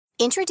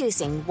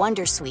Introducing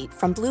Wondersuite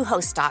from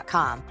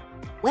Bluehost.com.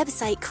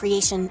 Website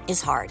creation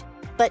is hard,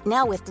 but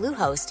now with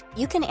Bluehost,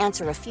 you can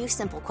answer a few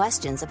simple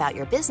questions about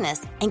your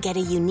business and get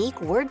a unique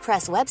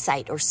WordPress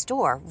website or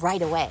store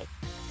right away.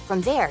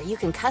 From there, you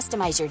can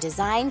customize your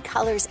design,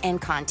 colors,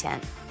 and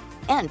content.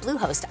 And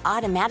Bluehost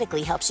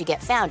automatically helps you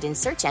get found in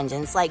search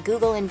engines like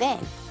Google and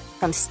Bing.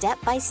 From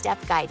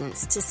step-by-step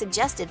guidance to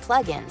suggested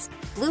plugins,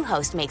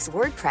 Bluehost makes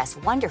WordPress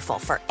wonderful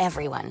for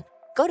everyone.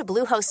 Go to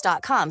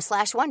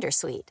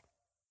bluehost.com/wondersuite.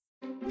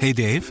 Hey,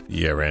 Dave.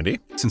 Yeah, Randy.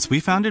 Since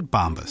we founded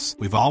Bombas,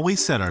 we've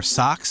always said our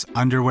socks,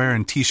 underwear,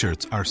 and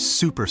T-shirts are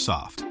super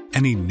soft.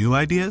 Any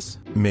new ideas?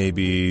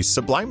 Maybe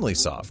sublimely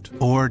soft.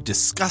 Or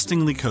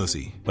disgustingly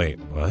cozy. Wait,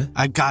 what?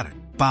 I got it.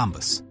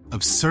 Bombas.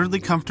 Absurdly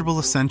comfortable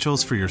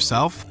essentials for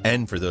yourself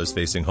And for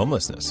those facing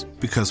homelessness.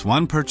 Because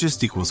one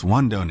purchased equals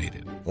one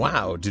donated.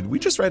 Wow, did we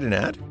just write an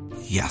ad?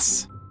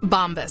 Yes.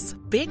 Bombas.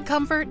 Big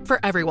comfort for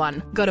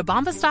everyone. Go to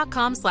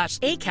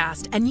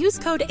bombas.com/ACAST and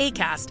use code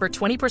ACAST for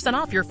 20%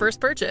 off your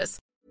first purchase.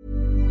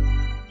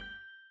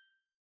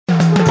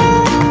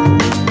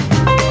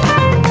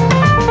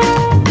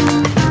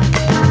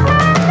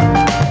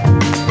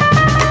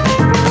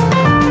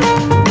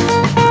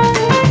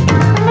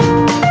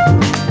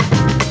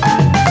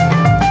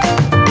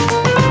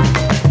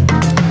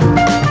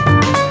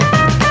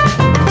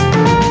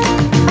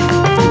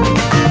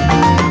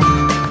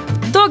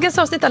 Dagens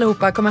avsnitt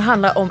allihopa kommer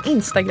handla om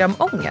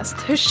Instagram-ångest.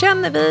 Hur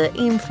känner vi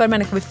inför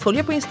människor vi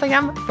följer på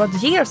Instagram?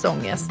 Vad ger oss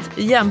ångest?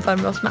 Jämför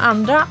med oss med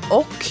andra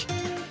och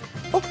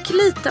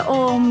lite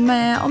om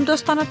du har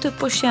stannat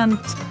upp och känt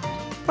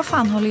vad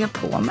fan håller jag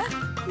på med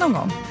någon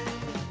gång?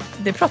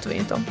 Det pratar vi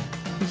inte om.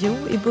 Jo,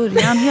 i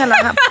början hela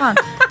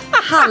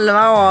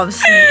halva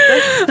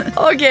avsnittet.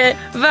 Okej,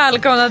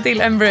 välkomna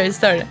till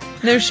Embracer.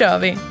 Nu kör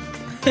vi.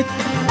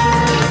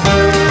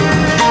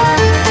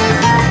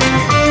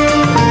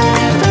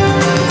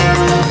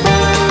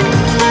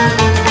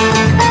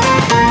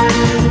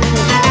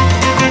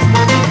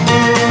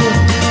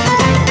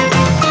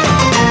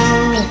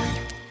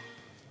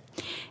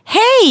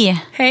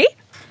 Hej! Hej.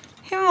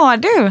 Hur mår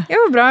du? Jag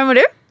mår bra, hur mår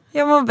du?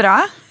 Jag mår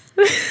bra.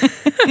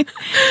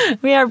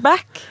 We are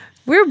back.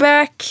 We're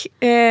back.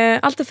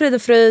 Allt är frid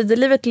och fröjd.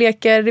 Livet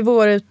leker, det är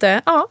vår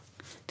ute. Ja.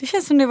 Det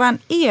känns som det var en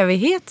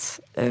evighet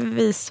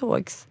vi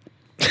sågs.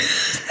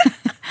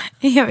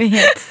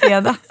 Evighet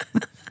sedan.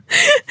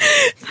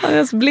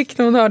 Hennes blick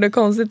när hon hörde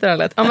konstigt där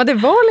lät. Ja, men det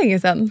var länge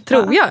sedan,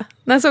 tror jag.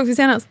 När sågs vi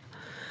senast?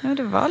 Ja,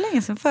 det var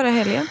länge sedan, förra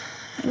helgen.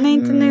 Nej,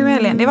 inte nu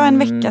helgen. Det var en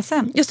vecka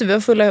sedan. Just det, vi var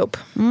fulla ihop.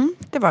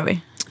 Det var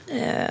vi.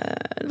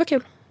 Det var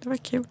kul. Det var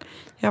kul.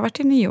 Jag har varit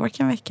i New York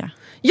en vecka.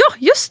 Ja,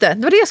 just det.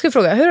 Det var det jag skulle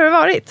fråga. Hur har det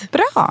varit?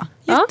 Bra.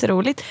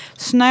 Jätteroligt.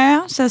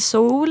 Snö, sen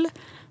sol,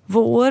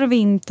 vår,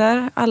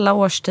 vinter, alla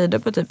årstider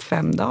på typ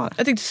 5 dagar.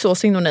 Jag tyckte så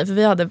synd om dig, för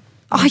vi hade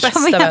bästa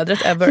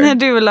vädret ever. När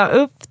du la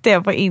upp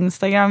det på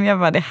Instagram, jag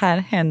bara, det här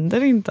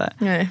händer inte.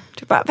 Nej.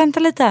 Du bara, vänta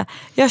lite.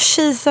 Jag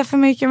kisar för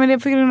mycket med det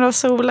på grund av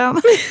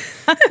solen.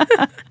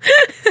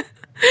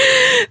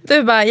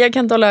 Du bara, jag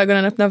kan inte hålla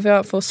ögonen öppna för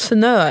jag får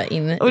snö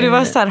in. Och det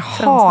var så här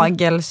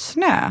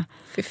hagelsnö.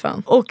 Fy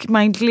fan. Och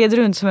man gled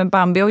runt som en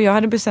Bambi. Och jag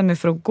hade bestämt mig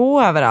för att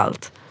gå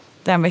överallt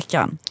den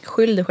veckan.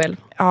 Skyll dig själv.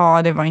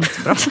 Ja, det var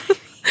inte bra.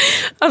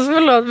 Alltså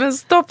förlåt, men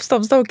stopp.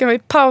 Kan vi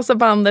pausa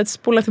bandet,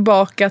 spola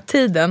tillbaka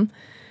tiden?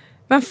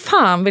 Men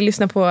fan vill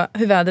lyssna på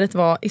hur vädret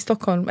var i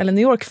Stockholm eller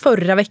New York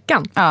förra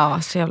veckan. Ja,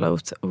 så jävla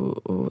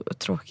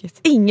tråkigt.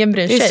 Ingen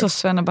bryr sig. Det är så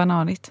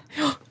svennebananigt.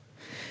 Ja.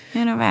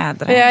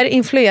 Jag är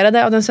influerad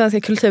av den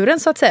svenska kulturen,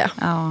 så att säga.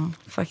 Ja,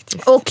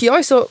 faktiskt. Och jag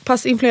är så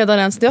pass influerad av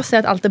den så jag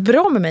säger att allt är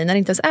bra med mig när det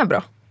inte ens är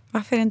bra.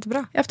 Varför är det inte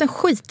bra? Jag har haft en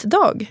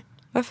skitdag.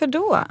 Varför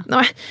då?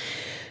 Nej.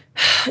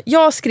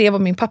 Jag skrev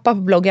om min pappa på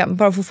bloggen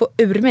bara för att få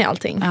ur mig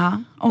allting.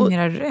 Ja,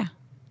 ångrar du det?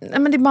 Nej,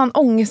 men det är bara en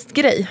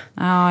ångestgrej.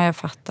 Ja, jag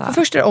fattar. För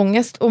först är det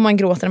ångest och man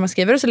gråter när man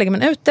skriver och så lägger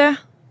man ut det.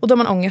 Och då har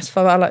man ångest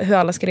för hur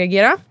alla ska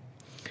reagera.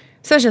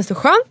 Sen känns det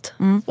skönt.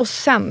 Och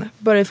sen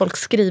börjar folk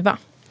skriva.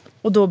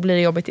 Och då blir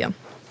det jobbigt igen.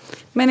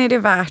 Men är det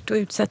värt att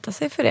utsätta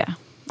sig för det?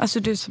 Alltså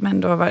du som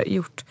ändå har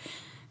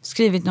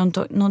skrivit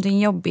någonting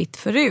jobbigt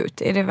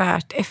förut. Är det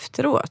värt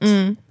efteråt?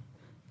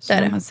 Det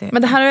är det.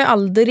 Men det här har jag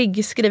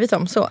aldrig skrivit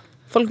om så.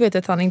 Folk vet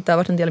att han inte har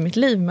varit en del av mitt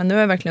liv. Men nu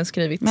har jag verkligen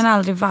skrivit. Men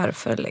aldrig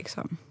varför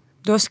liksom.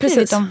 Du har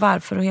skrivit om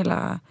varför och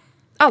hela...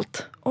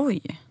 Allt.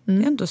 Oj, det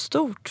är ändå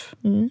stort.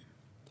 Jag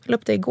la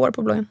upp det igår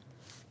på bloggen.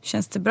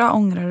 Känns det bra?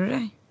 Ångrar du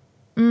dig?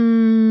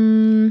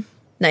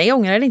 Nej, jag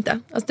ångrar det inte.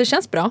 Alltså det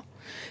känns bra.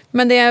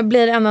 Men det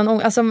blir en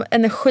annan alltså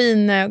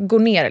energin går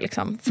ner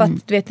liksom. För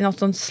att du vet, det är något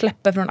som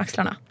släpper från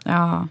axlarna.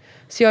 Ja.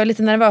 Så jag är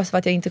lite nervös för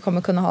att jag inte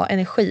kommer kunna ha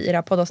energi i det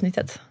här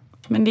poddavsnittet.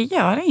 Men det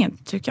gör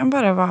inget. Du kan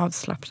bara vara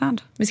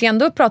avslappnad. Vi ska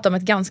ändå prata om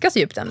ett ganska så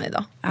djupt ämne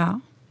idag. Ja.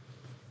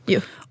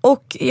 Jo.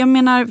 Och jag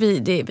menar,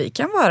 vi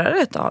kan vara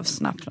rätt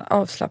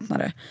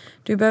avslappnade.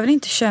 Du behöver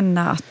inte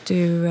känna att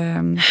du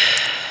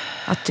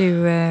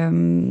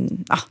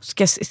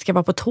ska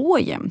vara på tå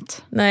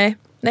jämt. Nej,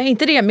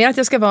 inte det. Mer att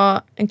jag ska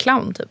vara en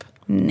clown typ.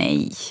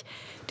 Nej,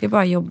 det är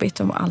bara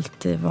jobbigt att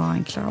alltid vara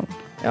en clown.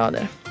 Ja,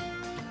 det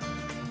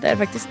är det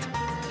faktiskt.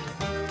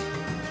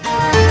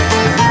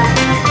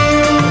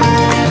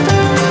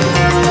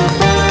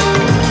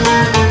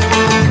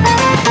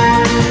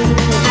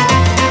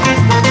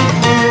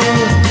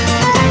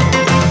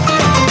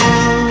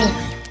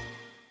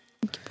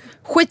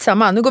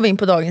 skitsamma, nu går vi in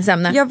på dagens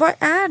ämne. Ja, vad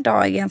är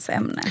dagens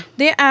ämne?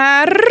 Det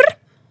är...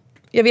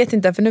 Jag vet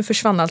inte, för nu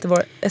försvann alltid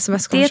vår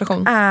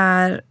sms-konversation. Det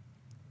är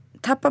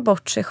tappa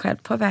bort sig själv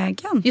på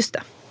vägen. Just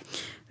det.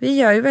 Vi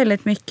gör ju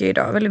väldigt mycket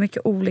idag. Väldigt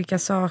mycket olika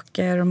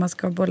saker. Och man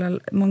ska ha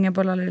många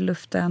bollar i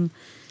luften.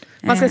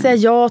 Man ska säga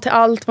ja till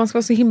allt. Man ska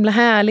vara så himla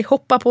härlig.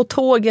 Hoppa på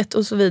tåget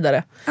och så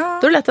vidare. Ja.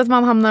 Då är det lätt att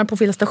man hamnar på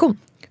fel station.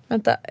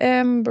 Vänta,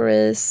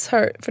 embrace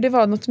her. För det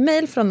var något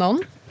mejl från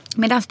någon.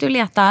 Medan du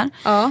letar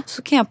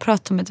så kan jag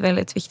prata om ett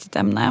väldigt viktigt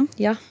ämne.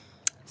 Ja.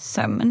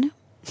 Sömn.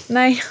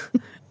 Nej,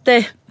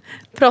 det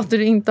pratar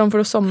du inte om för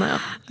att somna.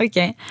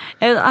 Okej.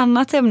 Ett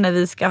annat ämne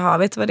vi ska ha,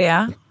 vet du vad det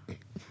är?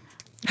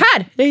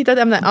 Här! Jag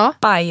hittade ett ämne. Ja.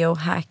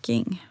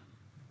 Biohacking.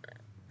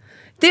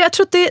 Jag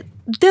tror att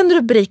den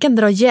rubriken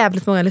drar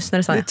jävligt många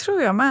lyssnare. Det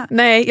tror jag med.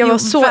 Nej, jag var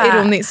så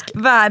ironisk.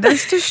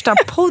 Världens största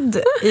podd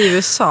i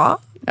USA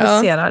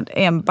baserad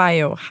är en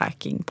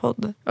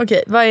biohacking-podd.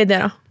 Okej, vad är det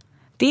då?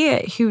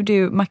 Det är hur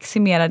du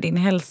maximerar din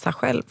hälsa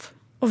själv.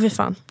 Åh, fy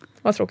fan.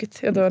 Vad tråkigt,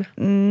 jag dör.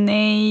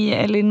 Nej,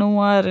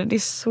 Elinor, det är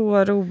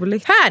så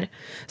roligt. Här!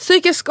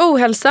 Psykisk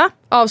ohälsa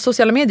av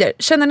sociala medier.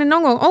 Känner ni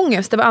någon gång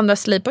ångest över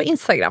andras liv på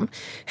Instagram?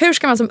 Hur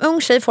ska man som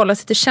ung tjej förhålla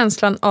sig till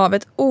känslan av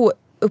ett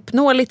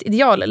ouppnåeligt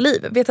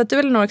idealliv? Vet att du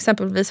eller några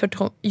exempelvis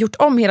har gjort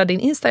om hela din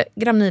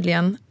Instagram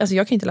nyligen, alltså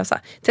jag kan inte läsa,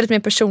 till ett mer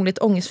personligt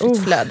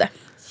ångestfritt flöde.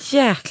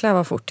 Jäklar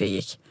vad fort det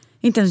gick.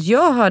 Inte ens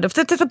jag hörde.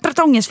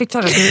 Prata ångestfritt.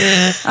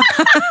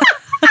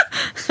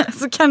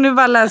 Så kan du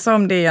bara läsa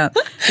om det igen.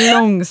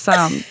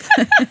 Långsamt.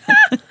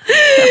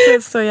 Jag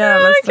är så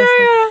jävla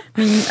stressad.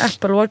 Min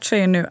Apple Watch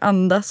säger nu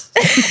andas.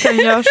 Den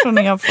gör så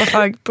när jag får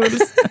hög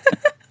puls.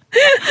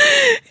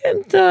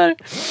 Jag dör.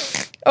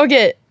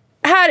 Okej,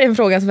 här är en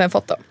fråga som vi har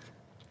fått då.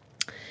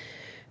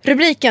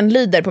 Rubriken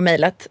lyder på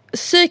mejlet: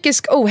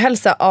 psykisk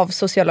ohälsa av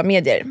sociala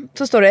medier.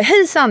 Så står det: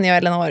 hej Sanja och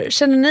Elinor,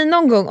 känner ni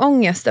någon gång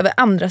ångest över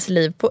andras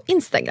liv på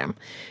Instagram?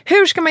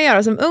 Hur ska man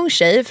göra som ung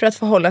tjej för att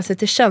förhålla sig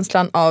till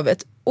känslan av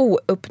ett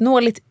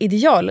ouppnåeligt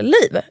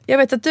idealliv? Jag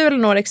vet att du,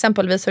 Elinor,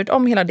 exempelvis har gjort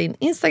om hela din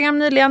Instagram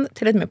nyligen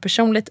till ett mer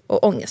personligt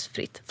och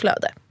ångestfritt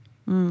flöde.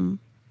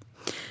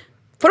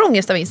 Får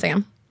ångest av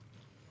Instagram?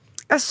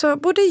 Alltså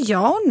både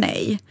ja och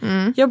nej.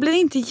 Jag blir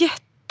inte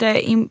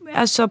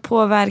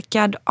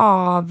påverkad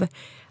av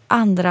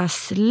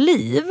andras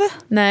liv.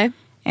 Nej.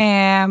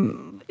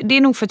 Det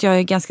är nog för att jag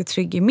är ganska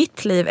trygg i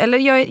mitt liv. Eller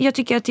jag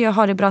tycker att jag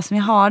har det bra som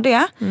jag har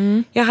det.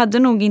 Jag hade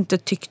nog inte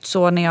tyckt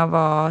så när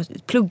jag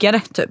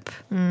pluggade typ.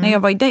 När jag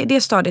var i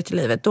det stadiet i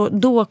livet.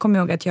 Då kom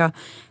jag ihåg att jag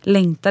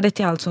längtade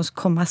till allt som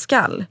komma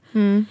skall.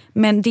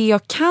 Men det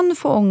jag kan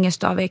få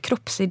ångest av är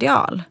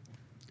kroppsideal.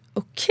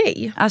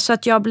 Okej. Alltså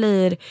att jag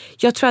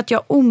tror att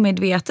jag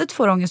omedvetet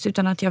får ångest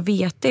utan att jag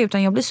vet det.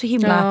 Utan jag blir så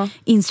himla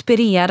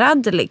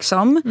inspirerad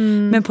liksom.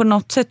 Men på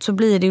något sätt så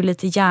blir det ju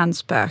lite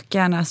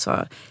hjärnspöken.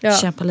 Alltså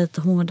kämpa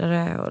lite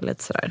hårdare och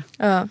lite sådär.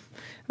 Ja,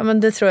 men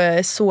det tror jag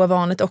är så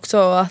vanligt också.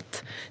 Att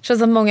det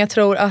känns att många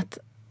tror att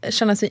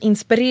känna sig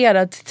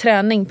inspirerad till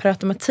träning per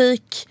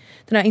automatik.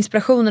 Den här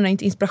inspirationen är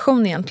inte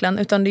inspiration egentligen.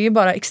 Utan det är ju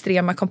bara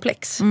extrema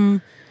komplex.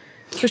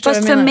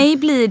 Fast för mig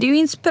blir det ju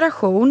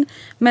inspiration,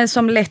 men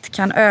som lätt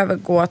kan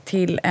övergå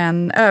till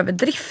en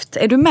överdrift.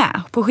 Är du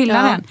med på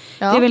skillnaden?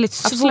 Ja, det är väldigt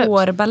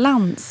svår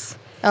balans.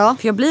 Ja.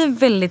 För jag blir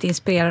väldigt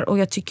inspirerad och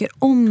jag tycker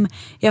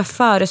jag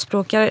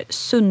förespråkar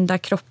sunda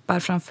kroppar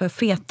framför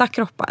feta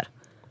kroppar.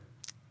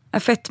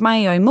 Fetma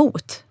är jag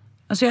emot.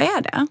 Alltså jag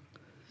är det.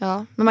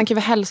 Ja, men man kan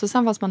vara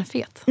hälsosam fast man är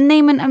fet.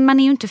 Nej, men man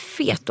är ju inte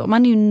fet då.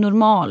 Man är ju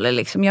normal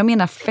liksom. Jag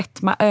menar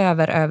fetma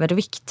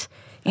övervikt.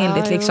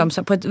 Enligt liksom,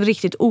 så på ett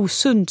riktigt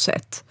osunt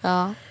sätt.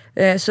 Ja.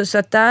 Så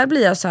att där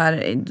blir jag så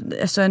här,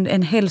 alltså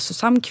en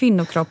hälsosam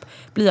kvinnokropp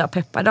blir jag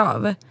peppad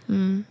av.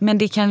 Men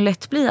det kan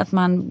lätt bli att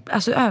man,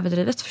 alltså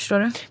överdrivet, förstår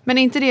du? Men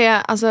är inte det,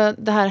 alltså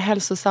det här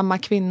hälsosamma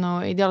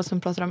kvinnoidealet som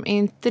vi pratar om, är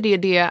inte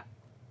det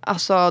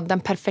alltså den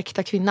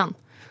perfekta kvinnan?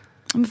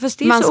 Men fast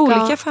det är så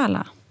olika för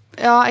alla.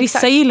 Ja,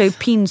 vissa gillar ju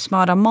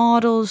pinsmara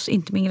models,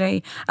 inte min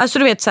grej. Alltså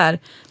du vet så här,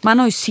 man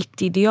har ju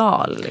sitt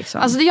ideal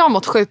liksom. Alltså det jag har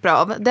mått sjukt bra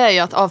av, det är ju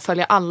att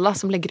avfölja alla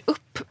som lägger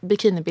upp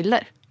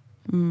bikinibilder.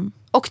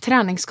 Och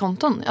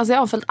träningskonton. Alltså jag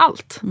har avföljt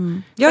allt.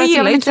 Jag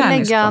vill inte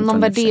lägga någon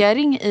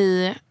värdering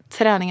i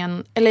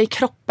träningen eller i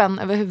kroppen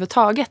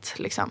överhuvudtaget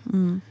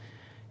liksom.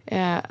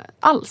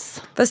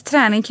 Alls. Fast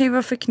träning kan ju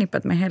vara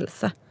förknippat med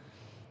hälsa.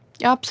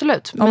 Ja,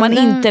 absolut. Om man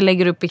inte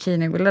lägger upp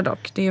bikinibilder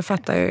dock. Jag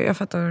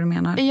fattar vad du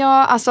menar.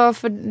 Ja, alltså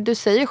för du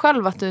säger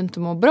själv att du inte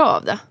mår bra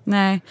av det.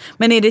 Nej,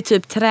 men är det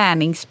typ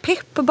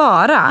träningspepp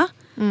bara,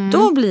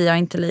 då blir jag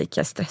inte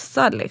lika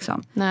stressad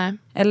liksom. Nej.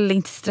 Eller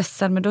inte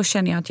stressad, men då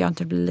känner jag att jag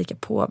inte blir lika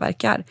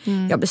påverkad.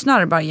 Jag blir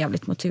snarare bara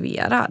jävligt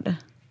motiverad.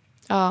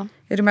 Ja.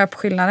 Är du med på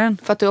skillnaden?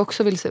 För att du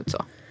också vill se ut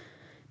så?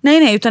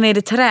 Nej, utan är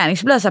det träning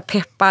så blir jag så här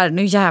peppar,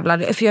 nu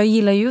jävlar. För jag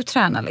gillar ju att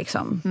träna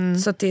liksom.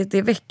 Så att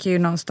det väcker ju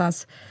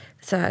någonstans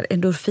så här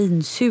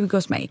endorfinsug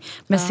hos mig.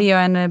 Men ser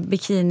jag en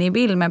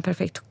bikinibild med en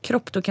perfekt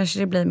kropp, då kanske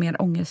det blir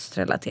mer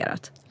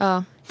ångestrelaterat.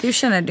 Ja. Hur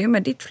känner du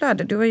med ditt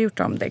flöde? Du har gjort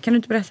om det. Kan du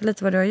inte berätta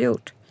lite vad du har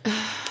gjort?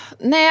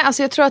 Nej,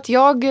 alltså jag tror att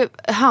jag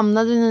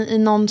hamnade i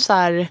någon så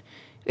här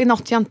är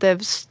något jag inte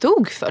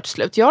stod för till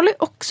slut. Jag la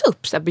också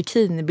upp så här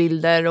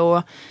bikinibilder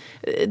och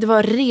det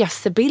var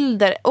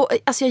resebilder. Och,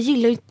 alltså jag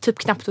gillar ju typ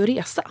knappt att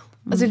resa.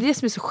 Alltså det är det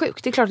som är så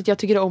sjukt. Det är klart att jag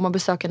tycker om att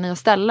besöka nya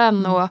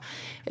ställen. Och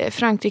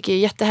Frankrike är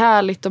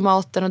jättehärligt och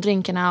maten och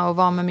drinkarna och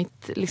vara med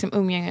mitt liksom,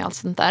 umgänge och allt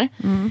sånt där.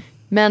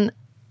 Men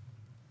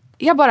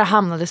jag bara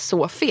hamnade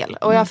så fel.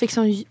 Och jag fick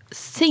sån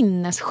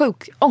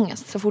sinnessjuk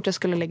ångest så fort jag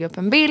skulle lägga upp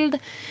en bild.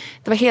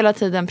 Det var hela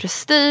tiden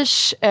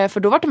prestige. För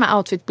då var de här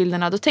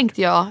outfitbilderna, då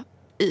tänkte jag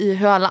i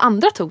hur alla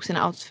andra tog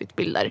sina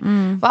outfitbilder.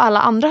 Vad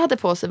alla andra hade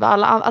på sig.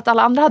 Att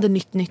alla andra hade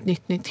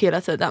nytt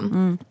hela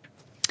tiden.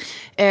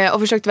 Och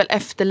försökte väl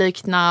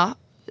efterlikna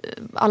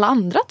alla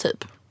andra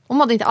typ. Och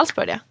mådde inte alls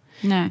bra det.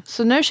 Nej.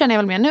 Så nu känner jag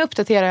väl mer, nu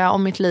uppdaterar jag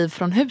om mitt liv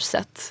från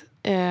huset.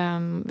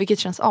 Vilket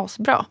känns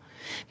asbra.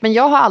 Men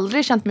jag har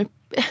aldrig känt mig...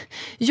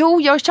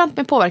 Jo, jag har känt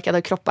mig påverkad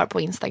av kroppar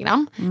på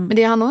Instagram. Men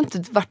det har nog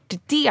inte varit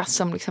det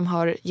som liksom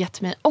har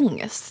gett mig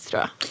ångest, tror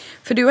jag.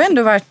 För du har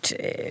ändå varit,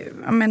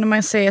 om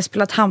man säger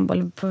spelat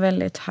handboll på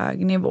väldigt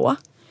hög nivå.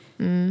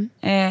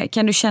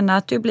 Kan du känna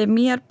att du blir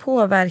mer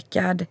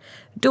påverkad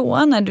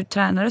då när du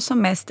tränade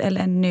som mest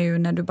eller nu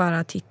när du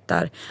bara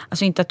tittar?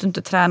 Alltså inte att du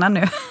inte tränar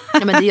nu.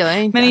 Ja, men det gör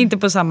jag inte. Men inte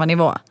på samma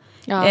nivå.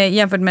 Ja.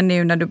 Jämfört med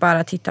nu när du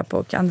bara tittar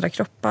på andra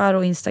kroppar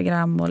och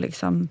Instagram och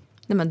liksom...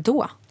 Nej, men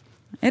då.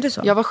 Är det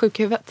så? Jag var sjuk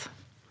i huvudet.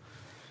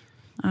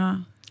 Ja.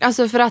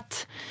 Alltså för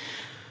att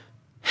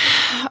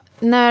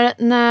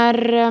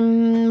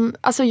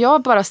alltså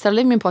jag bara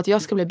ställde mig på att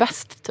jag ska bli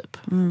bäst typ.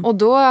 Och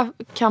då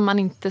kan man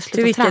inte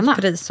sluta träna. Till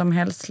vilket pris som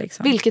helst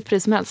liksom. Vilket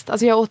pris som helst.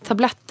 Alltså jag åt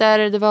tabletter,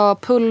 det var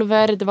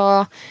pulver, det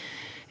var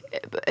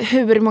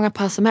hur många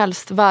pass som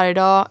helst varje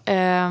dag.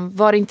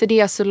 Var det inte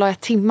det så la jag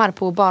timmar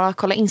på att bara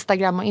kolla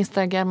Instagram och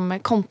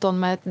Instagram-konton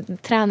med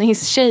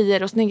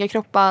träningstjejer och snygga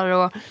kroppar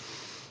och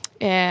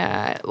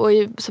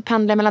så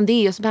pendlade jag mellan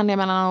det och så pendlade jag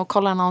mellan att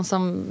kolla någon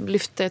som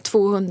lyfte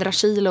 200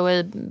 kilo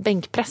i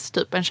bänkpress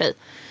typ, en tjej.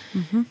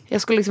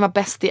 Jag skulle liksom vara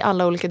bäst i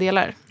alla olika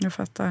delar. Jag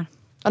fattar.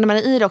 Och när man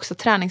är i det också,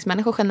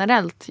 träningsmänniskor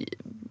generellt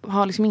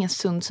har liksom ingen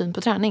sund syn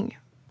på träning.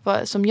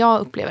 Som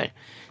jag upplever.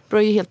 Det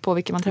beror ju helt på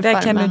vilka man träffar.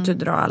 Där kan du inte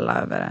dra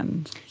alla över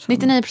en.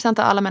 99%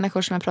 av alla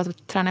människor som jag pratar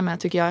träning med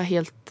tycker jag är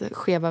helt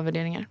skeva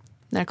värderingar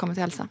när det kommer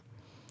till hälsa.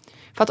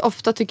 För att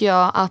ofta tycker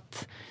jag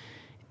att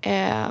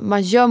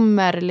man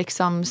gömmer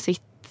liksom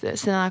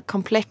sina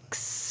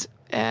komplex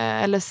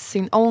eller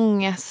sin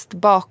ångest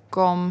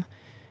bakom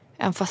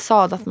en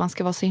fasad att man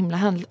ska vara så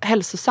himla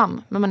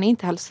hälsosam. Men man är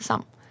inte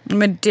hälsosam.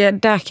 Men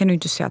där kan du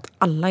inte säga att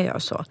alla gör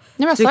så. Nej,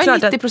 men jag sa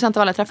ju 90%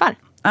 av alla träffar.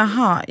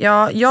 Aha,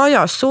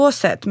 ja, så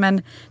sett.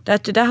 Men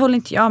det där håller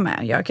inte jag med.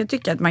 Jag kan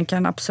tycka att man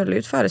kan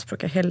absolut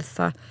förespråka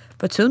hälsa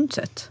på ett sunt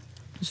sätt.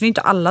 Så det är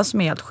inte alla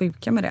som är helt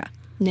sjuka med det.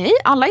 Nej,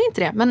 alla är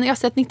inte det. Men jag har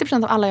sett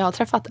 90% av alla jag har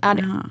träffat är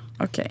det. Aha,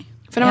 okej. Okay.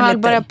 För när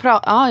man börjar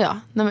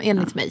prata,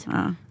 enligt mig.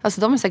 Ja.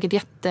 Alltså de är säkert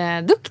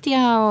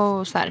jätteduktiga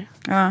och så här.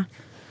 Ja.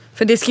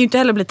 För det ska ju inte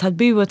heller bli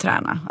tabu att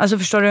träna. Alltså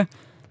förstår du?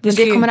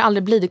 Det kommer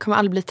aldrig bli. Det kommer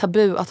aldrig bli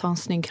tabu att ha en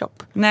snygg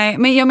kropp. Nej,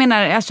 men jag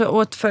menar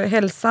alltså för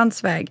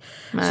hälsans väg.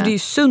 Nej. Så det är ju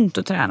sunt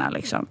att träna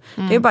liksom.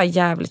 Det är bara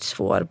jävligt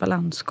svår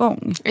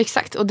balansgång.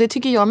 Exakt, och det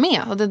tycker jag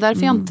med. Och det är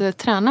därför jag inte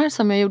tränar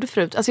som jag gjorde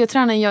förut. Alltså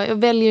jag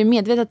väljer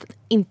medvetet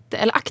inte,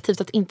 eller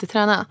aktivt att inte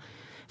träna.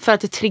 För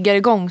att det triggar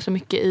igång så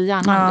mycket i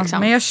hjärnan. Ja, liksom.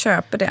 Men jag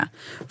köper det.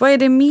 Vad är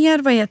det mer,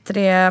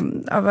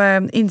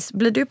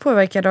 blir du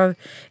påverkad av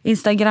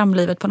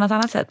Instagramlivet på något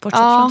annat sätt?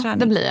 Ja,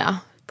 det blir jag.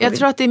 Jag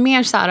tror att det är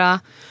mer så här...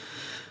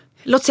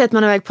 Låt säga att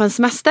man är väg på en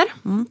semester.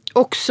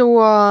 Och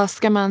så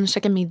ska man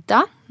käka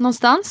middag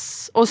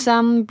någonstans. Och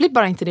sen blir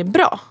bara inte det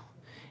bra.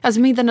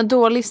 Alltså middagen är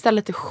dålig,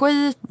 stället är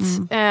skit.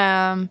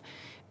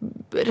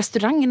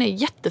 Restaurangen är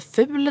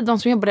jätteful. De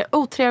som jobbar är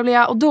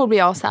otrevliga. Och då blir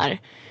jag så här...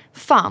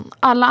 Fan,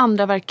 alla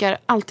andra verkar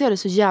alltid göra det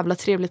så jävla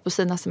trevligt på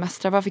sina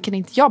semestrar. Varför kan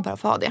inte jag bara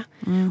få ha det?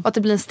 Och att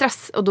det blir en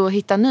stress och då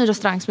hitta en ny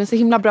restaurang som är så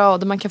himla bra och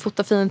där man kan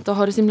fota fint och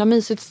ha det så himla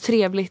mysigt och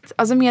trevligt.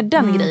 Alltså mer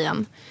den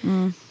grejen.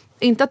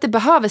 Inte att det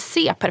behöver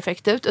se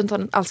perfekt ut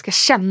utan att allt ska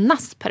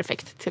kännas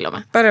perfekt till och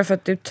med. Bara för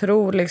att du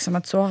tror liksom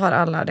att så har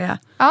alla det.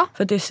 Ja.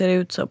 För att det ser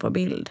ut så på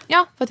bild.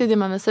 Ja, för att det är det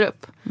man visar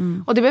upp.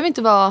 Och det behöver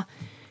inte vara...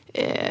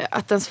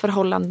 att ens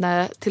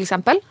förhållande till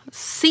exempel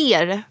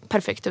ser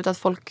perfekt ut, att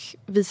folk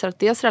visar att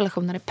deras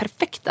relationer är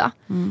perfekta.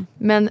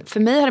 Men för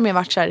mig har det mer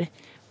varit så här,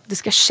 det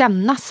ska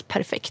kännas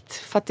perfekt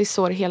för att det är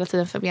så det hela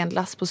tiden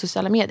förmedlas på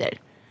sociala medier.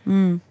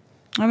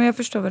 Ja, men jag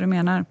förstår vad du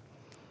menar.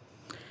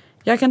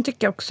 Jag kan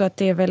tycka också att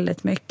det är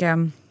väldigt mycket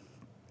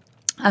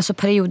alltså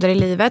perioder i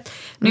livet.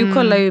 Nu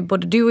kollar ju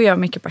både du och jag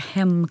mycket på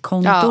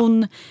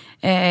hemkonton,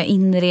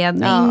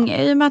 inredning.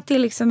 I och med att det är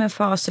liksom en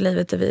fas i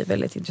livet och vi är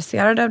väldigt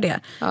intresserade av det.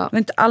 Ja. Det var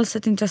inte alls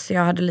ett intresse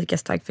jag hade lika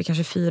starkt för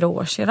kanske 4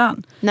 år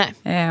sedan. Nej.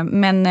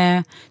 Men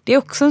det är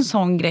också en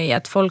sån grej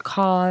att folk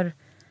har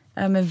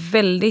med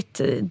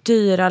väldigt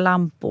dyra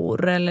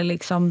lampor. Eller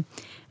liksom,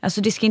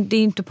 alltså det är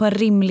inte på en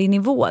rimlig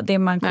nivå det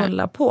man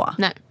kollar på.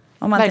 Nej,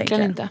 om man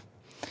verkligen inte.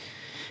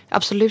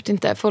 Absolut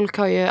inte. Folk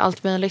har ju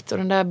allt möjligt och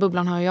den där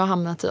bubblan har jag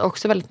hamnat i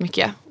också väldigt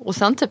mycket. Och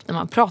sen typ när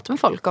man pratar med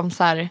folk om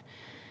så här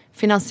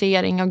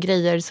finansiering och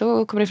grejer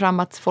så kommer det fram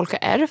att folk har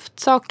ärvt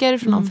saker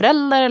från någon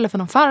förälder eller från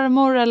någon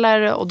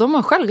farmor. Och de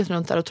har själv gått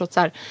runt där och trott så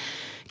här,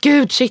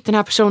 gud shit, den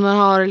här personen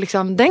har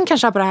liksom, den kan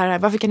köpa det här,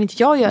 varför kan inte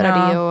jag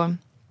göra det? Och,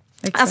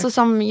 alltså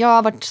som jag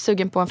har varit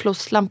sugen på en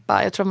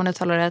flosslampa, jag tror man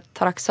uttalar det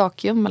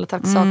taraxakium eller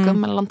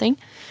taraxakum eller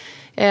någonting.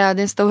 Det är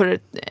en stor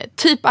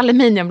typ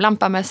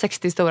aluminiumlampa med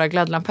 60 stora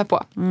glödlampor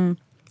på.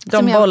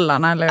 De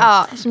bollarna eller?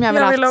 Ja, som jag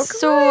vill ha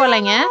så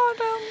länge.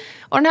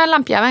 Och den här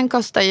lampjäveln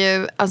kostar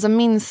ju alltså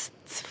minst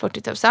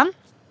 40 000.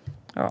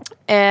 Ja.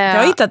 Jag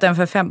har hittat den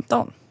för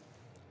 15.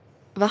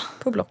 Va?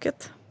 På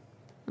Blocket.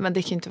 Men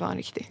det kan ju inte vara en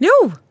riktig.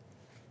 Jo!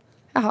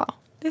 Jaha.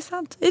 Det är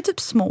sant. Det är typ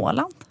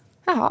Småland.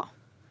 Jaha.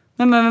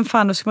 Men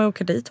fan, då ska man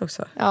åka dit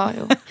också. Ja,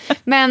 jo.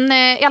 Men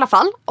i alla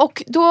fall.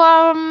 Och då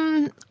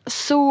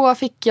så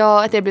fick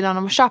jag ett erbjudande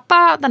om att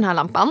köpa den här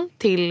lampan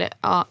till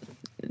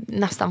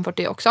nästan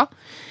 40 också.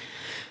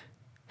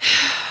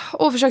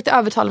 Och försökte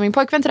övertala min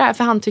pojkvän till det här.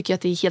 För han tycker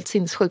att det är helt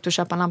sinnessjukt att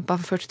köpa en lampa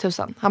för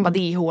 40 000. Han bara,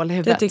 det är hål i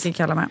huvudet. Det tycker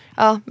Kalle med.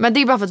 Ja, men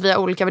det är bara för att vi har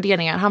olika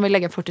värderingar. Han vill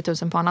lägga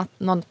 40 000 på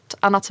något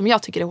annat som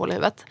jag tycker är hål i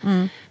huvudet.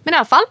 Men i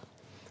alla fall.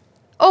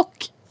 Och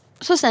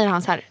så säger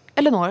han så här,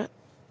 Eleanor,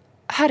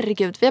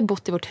 herregud, vi har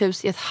bott i vårt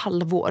hus i ett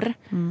halvår.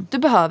 Du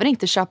behöver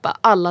inte köpa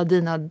alla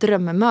dina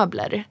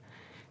drömmöbler.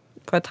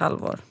 På ett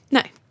halvår.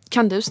 Nej,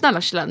 kan du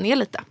snälla chilla ner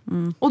lite?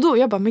 Och då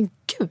jag bara, men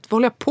gud, vad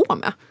håller jag på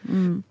med?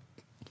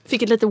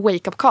 Fick ett lite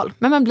wake-up call.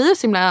 Men man blir ju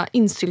så himla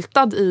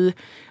insyltad i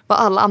vad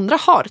alla andra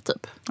har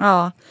typ.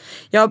 Ja,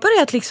 jag har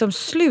börjat liksom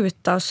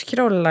sluta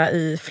scrolla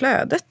i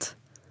flödet.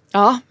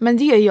 Ja, men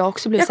det är jag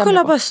också blivit. Jag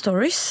kollar bara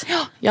stories. Ja,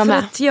 jag för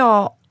med. att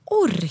jag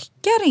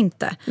orkar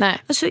inte.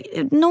 Nej. Alltså,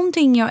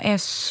 någonting jag är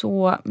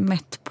så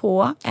mätt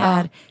på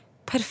är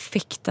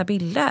perfekta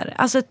bilder.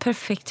 Alltså ett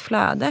perfekt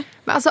flöde.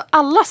 Men alltså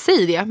alla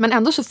säger det, men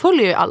ändå så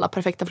följer ju alla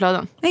perfekta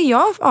flöden. Nej, jag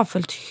har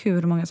avföljt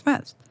hur många som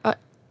helst.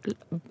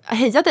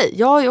 Heja dig,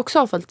 jag har ju också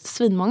avföljt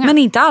svinmånga. Men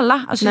inte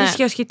alla. Alltså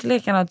jag ska inte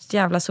leka något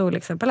jävla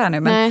solexempel här nu.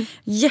 Men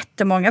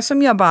jättemånga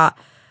som jag bara...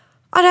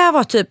 Ja, det här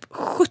var typ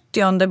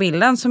 70:e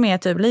bilden som är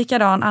typ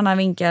likadan, annan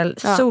vinkel,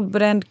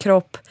 solbränd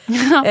kropp,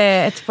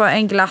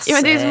 en glass. Ja,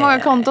 men det är så många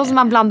konton som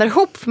man blandar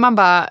ihop. För man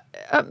bara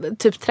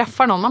typ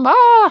träffar någon. Man bara,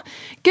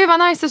 gud vad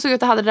nice det såg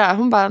ut att hade det där.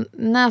 Hon bara,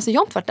 nej alltså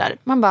jag har inte varit där.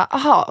 Man bara,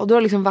 aha. Och då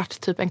har det liksom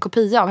varit typ en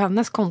kopia av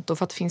hennes konto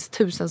för att det finns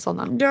 1000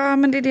 sådana. Ja,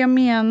 men det är det jag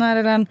menar.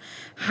 Eller en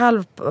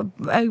halv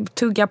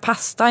tugga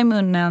pasta i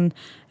munnen.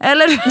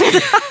 Eller... Nej,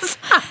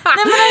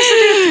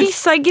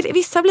 men alltså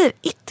vissa blir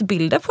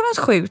it-bilder på något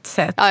sjukt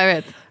sätt. Ja, jag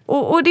vet.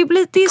 Och det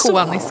är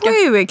så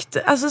sjukt.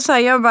 Alltså så här,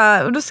 jag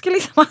bara, och då ska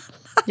liksom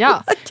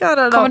alla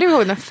göra det. Kommer du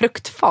ihåg när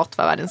fruktfat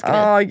var världens grej?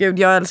 Ja, gud,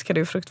 jag älskade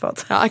ju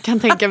fruktfat. Ja, jag kan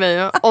tänka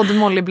mig. Odd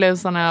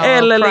Molly-blusarna och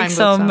eller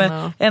Prime-blusarna.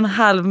 liksom en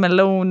halv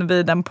melon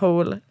vid en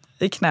pool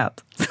i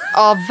knät.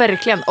 Ja,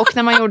 verkligen. Och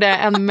när man gjorde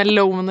en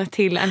melon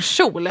till en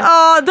kjol.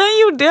 Ja, den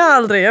gjorde jag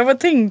aldrig. Jag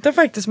tänkte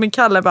faktiskt med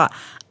Kalle bara,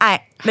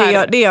 nej,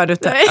 det gör du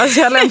inte. Alltså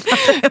jag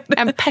lämnar det.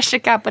 En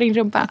persika på din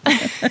rumpa.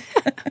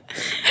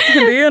 Det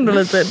är ju ändå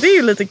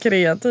lite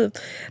kreativt.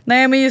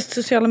 Nej, men just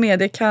sociala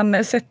medier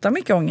kan sätta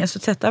mycket ångest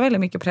och sätta väldigt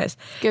mycket press.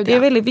 Gud, det är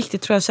väldigt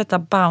viktigt, tror jag, att sätta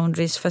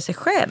boundaries för sig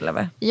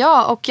själv.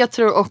 Ja, och jag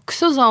tror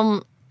också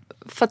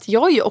för att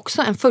jag är ju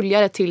också en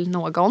följare till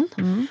någon.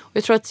 Och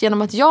jag tror att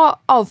genom att jag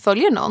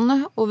avföljer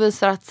någon och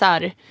visar att så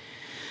här,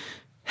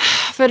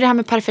 för det här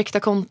med perfekta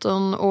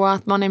konton och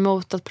att man är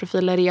emot att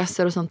profiler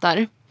reser och sånt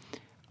där.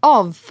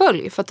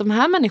 Avfölj, för att de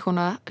här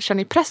människorna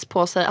känner press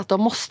på sig att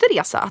de måste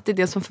resa, att det är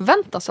det som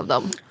förväntas av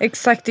dem.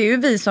 Exakt, det är ju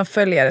vi som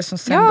följare som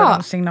sänder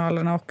de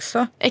signalerna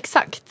också.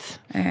 Exakt.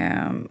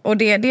 Och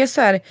det är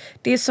så här,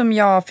 det som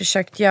jag har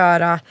försökt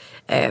göra,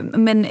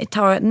 men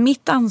ta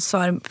mitt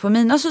ansvar på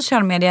mina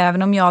sociala medier,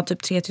 även om jag har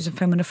typ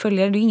 3500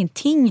 följare, det är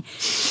ingenting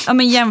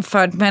men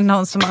jämfört med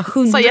någon som har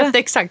 100. Så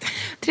jätteexakt,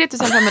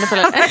 3500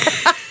 följare.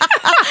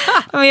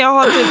 Men jag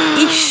har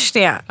typ ish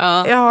det.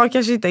 Ja. Jag har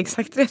kanske inte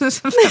exakt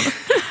 3500.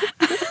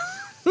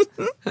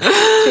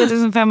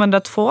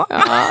 3502.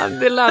 Ja,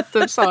 det lät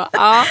typ så.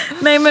 Ja.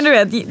 Nej, men du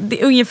vet,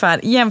 det är ungefär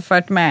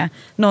jämfört med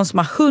någon som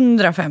har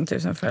 105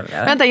 000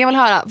 följare. Vänta, jag vill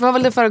höra. Vad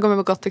vill du föregå med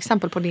ett gott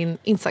exempel på din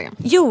Instagram?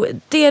 Jo,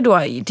 det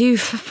är ju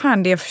för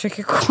fan det jag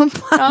försöker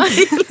komma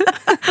till.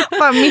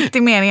 Bara mitt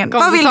i meningen.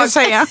 Vad vill du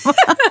säga?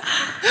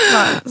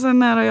 Så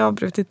när har jag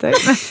avbrutit dig?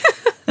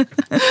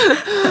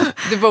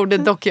 Du borde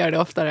dock göra det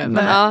oftare.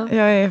 Men nej,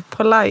 jag är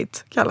polite,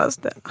 kallas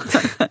det.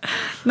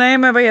 Nej,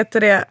 men vad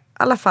heter det?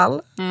 I alla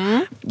fall.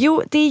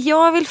 Jo, det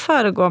jag vill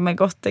föregå med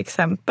gott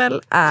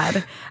exempel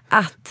är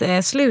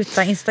att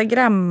sluta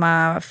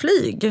instagramma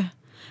flyg.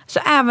 Så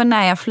även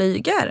när jag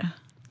flyger.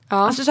 Ja.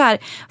 Alltså så här,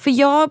 för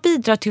jag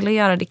bidrar till att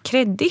göra det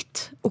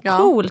kreddigt och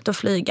coolt att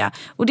flyga.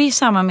 Och det är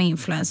samma med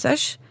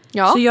influencers.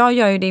 Så jag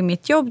gör ju det i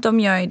mitt jobb, de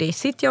gör ju det i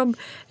sitt jobb,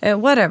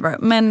 whatever.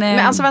 Men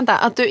alltså vänta,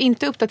 att du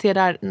inte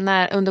uppdaterar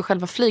under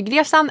själva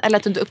flygresan eller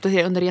att du inte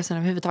uppdaterar under resan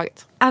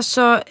överhuvudtaget?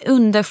 Alltså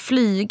under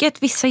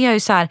flyget, vissa gör ju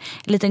så här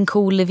en liten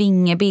cool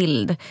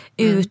vingebild,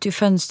 ut ur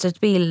fönstret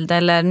bild,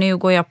 eller nu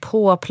går jag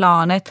på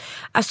planet.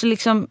 Alltså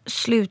liksom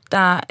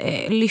sluta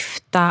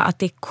lyfta att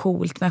det är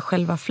coolt med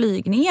själva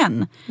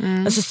flygningen.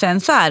 Alltså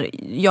sen så här,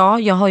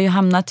 jag har ju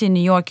hamnat i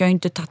New York, jag har ju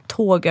inte tagit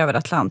tåg över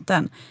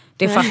Atlanten.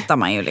 Det fattar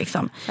man ju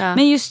liksom. Ja.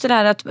 Men just det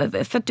där att,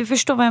 för att du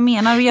förstår vad jag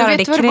menar, och göra det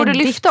kreddigt. Vet du vad du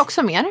borde lyfta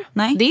också mer?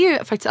 Nej. Det är ju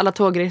faktiskt alla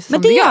tågresor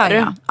som det gör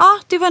jag. Ja,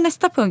 det var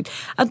nästa punkt.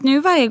 Att nu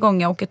varje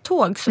gång jag åker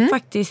tåg så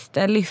faktiskt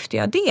lyfter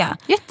jag det.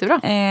 Jättebra.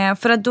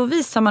 För att då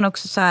visar man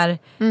också så här,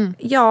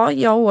 ja,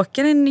 jag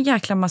åker en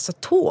jäkla massa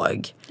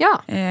tåg. Ja,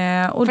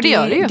 och för det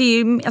gör du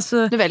ju.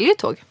 Alltså, du väljer ju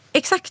tåg.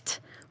 Exakt.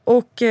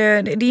 Och det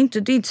är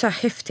inte så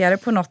här häftigare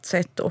på något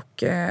sätt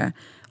och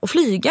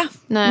flyga.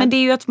 Nej. Men det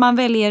är ju att man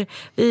väljer,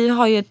 vi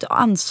har ju ett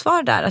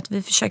ansvar där att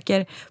vi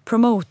försöker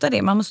promota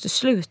det. Man måste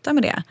sluta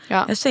med det.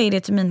 Ja. Jag säger det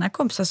till mina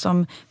kompisar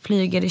som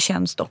flyger i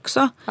tjänst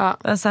också. Ja.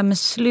 Så här, men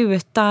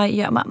sluta,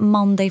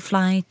 Monday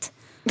flight,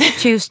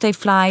 Tuesday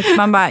flight.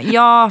 Man bara,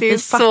 det är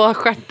så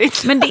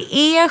skärtigt. Men det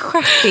är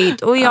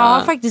skärtigt. Och jag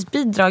har faktiskt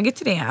bidragit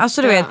till det.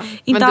 Alltså du vet,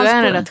 inte men du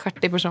är en rätt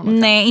skärtig person också.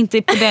 Nej,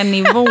 inte på den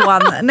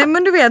nivån. Nej,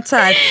 men du vet så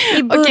här,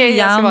 i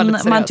början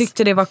man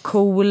tyckte det var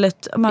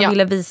coolt. Man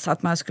ville visa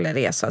att man skulle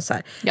resa så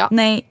här. Ja.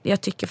 Nej,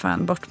 jag tycker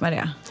fan bort med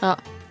det. Ja.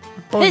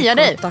 Heja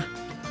dig. Nej,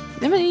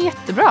 men det är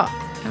jättebra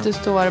att du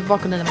står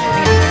bakom dina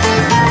meningar.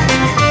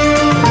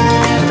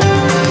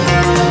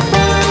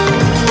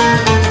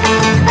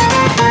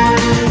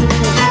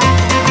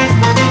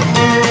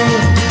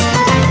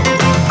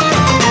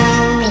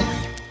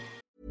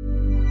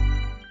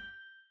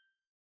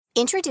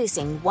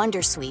 Introducing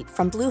Wondersuite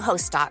from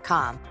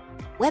Bluehost.com.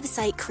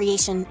 Website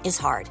creation is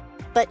hard,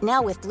 but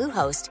now with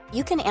Bluehost,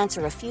 you can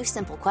answer a few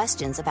simple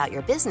questions about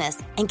your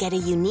business and get a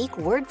unique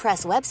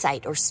WordPress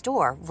website or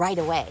store right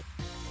away.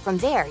 From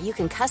there, you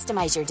can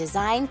customize your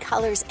design,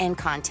 colors, and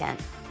content.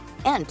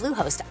 And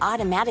Bluehost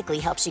automatically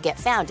helps you get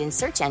found in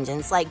search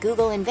engines like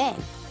Google and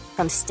Bing.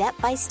 From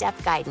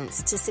step-by-step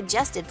guidance to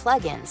suggested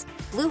plugins,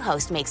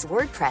 Bluehost makes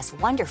WordPress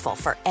wonderful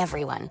for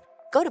everyone.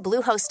 Go to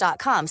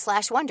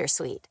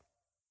bluehost.com/wondersuite.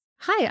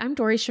 Hi, I'm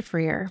Dory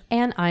Shafrir.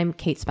 And I'm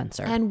Kate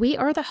Spencer. And we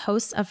are the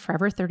hosts of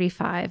Forever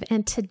 35.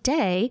 And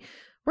today,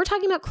 we're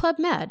talking about Club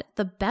Med,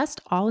 the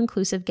best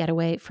all-inclusive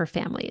getaway for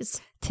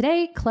families.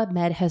 Today, Club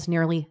Med has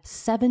nearly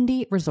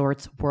 70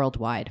 resorts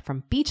worldwide,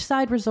 from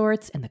beachside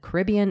resorts in the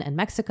Caribbean and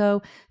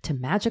Mexico, to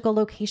magical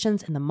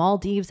locations in the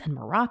Maldives and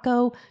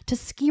Morocco, to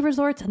ski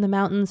resorts in the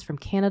mountains from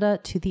Canada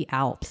to the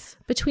Alps.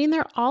 Between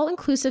their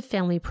all-inclusive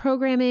family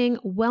programming,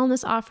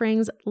 wellness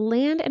offerings,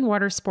 land and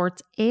water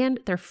sports, and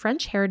their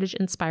French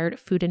heritage-inspired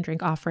food and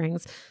drink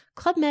offerings,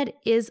 Club Med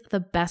is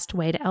the best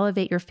way to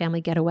elevate your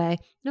family getaway,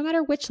 no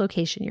matter which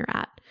location you're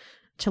at.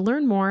 To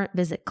learn more,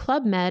 visit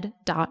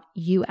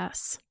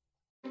clubmed.us.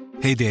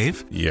 Hey,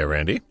 Dave. Yeah,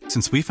 Randy.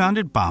 Since we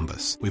founded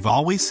Bombas, we've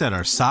always said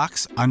our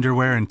socks,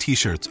 underwear, and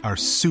T-shirts are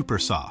super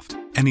soft.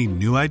 Any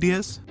new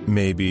ideas?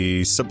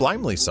 Maybe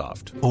sublimely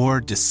soft.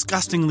 Or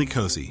disgustingly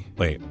cozy.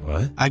 Wait,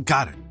 what? I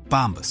got it.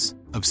 Bombas.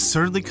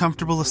 Absurdly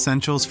comfortable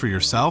essentials for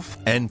yourself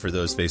and for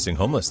those facing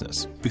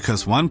homelessness.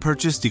 Because one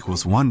purchased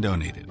equals one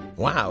donated.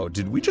 Wow,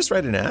 did we just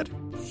write an ad?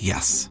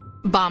 Yes.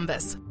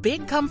 Bombas.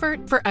 Big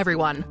comfort for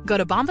everyone. Go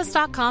to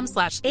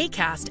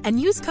bombas.com/ACAST and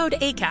use code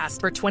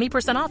ACAST for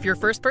 20% off your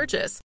first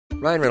purchase.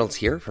 Ryan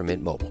Reynolds here from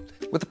Mint Mobile.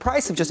 With the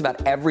price of just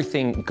about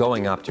everything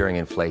going up during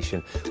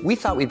inflation, we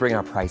thought we'd bring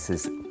our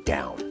prices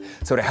down.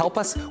 So to help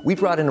us, we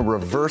brought in a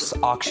reverse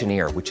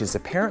auctioneer, which is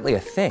apparently a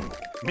thing.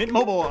 Mint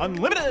Mobile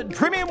Unlimited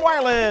Premium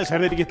Wireless. How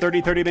to get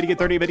 30, 30, bit to get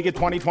 30, bit to get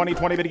 20, 20,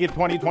 20, bit to get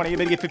 20, 20,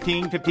 bit to get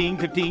 15, 15,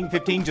 15,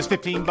 15, just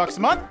 $15 a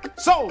month?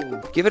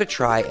 Sold! Give it a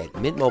try at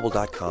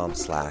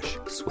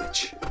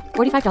mintmobile.com/switch.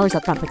 $45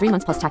 up front for 3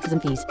 months plus taxes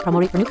and fees.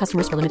 Promo rate for new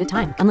customers for limited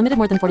time. Unlimited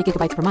more than 40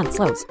 gigabytes per month.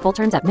 Slows full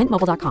terms at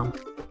mintmobile.com.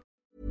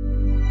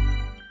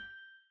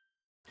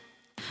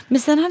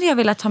 Men sen hade jag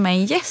velat ta med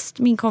en gäst,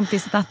 min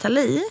kompis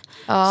Nathalie,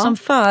 som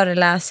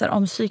föreläser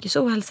om psykisk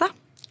ohälsa.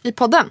 I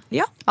podden?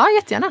 Ja. Ja,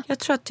 jättegärna. Jag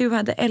tror att du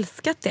hade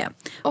älskat det.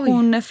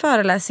 Hon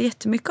föreläser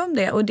jättemycket om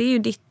det, och det är ju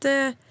ditt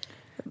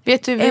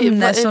vet du,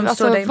 ämne som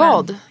alltså, står dig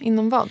vad? med.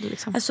 Inom vad?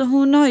 Liksom? Alltså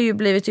hon har ju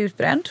blivit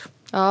utbränd.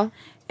 Ja.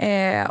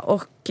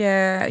 Och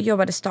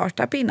jobbade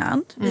startup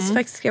innan.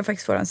 Vi skrev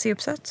faktiskt vår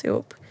C-uppsats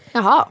ihop.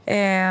 Jaha.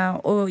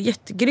 Och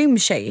jättegrym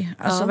tjej.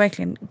 Alltså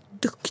verkligen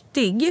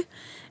duktig.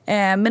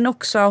 Men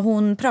också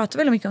hon pratar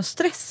väldigt mycket om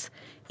stress.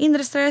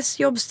 Inre stress,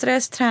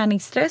 jobbstress,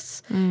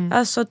 träningsstress.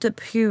 Alltså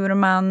typ hur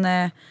man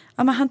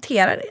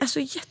hanterar det. Alltså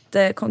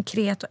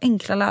jättekonkret och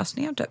enkla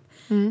lösningar typ.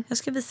 Jag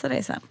ska visa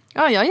dig sen.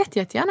 Ja, jag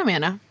jättegärna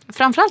med det.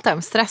 Framförallt det här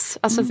med stress.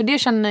 Alltså för det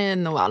känner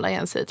nog alla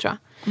igen sig, tror jag.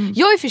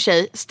 Jag i och för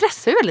sig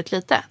stressar ju väldigt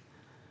lite.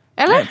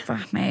 Eller?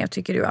 Nej, jag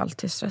tycker du är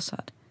alltid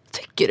stressad.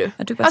 Tycker du?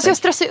 Alltså jag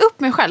stressar upp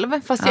mig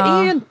själv. Fast jag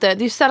är ju inte.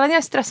 Det är ju sällan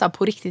jag stressar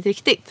på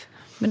riktigt.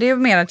 Men det är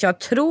mer att jag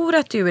tror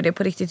att du är det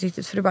på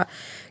riktigt. För du bara,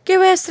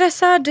 gud jag är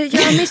stressad,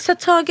 jag har missat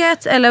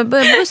tåget. Eller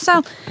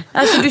bussen.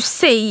 Alltså du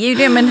säger ju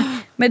det,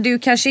 men du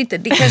kanske inte,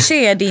 det kanske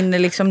är din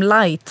liksom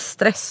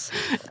light-stress.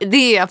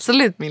 Det är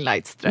absolut min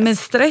light-stress. Men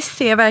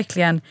stress är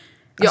verkligen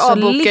jag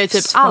avbokar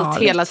typ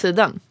allt hela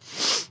tiden.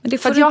 Men det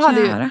får du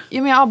göra.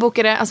 Men jag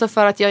avbokade alltså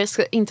för att jag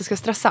inte ska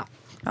stressa.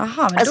 Jaha,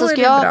 men alltså, då är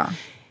det bra.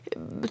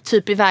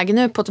 Typ iväg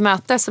nu på ett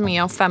möte som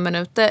är om 5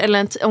 minuter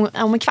eller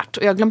om en kvart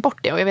och jag har glömt bort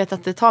det och jag vet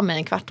att det tar mig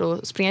en kvart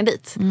att springa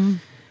dit.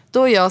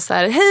 Då är jag så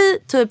här, hej,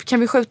 typ kan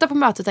vi skjuta på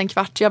mötet en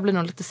kvart? Jag blir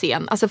nog lite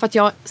sen. Alltså för att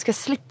jag ska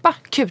slippa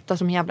kuta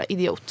som en jävla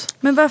idiot.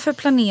 Men varför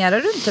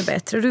planerar du inte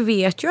bättre? Du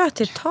vet ju att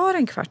det tar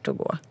en kvart att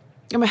gå.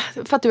 Ja, men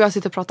för att du och jag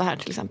sitter och pratar här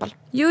till exempel.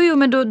 Jo,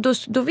 men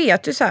då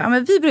vet du så här, ja,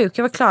 men vi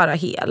brukar vara klara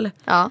hel.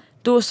 Ja.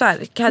 Då så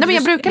här, nej, men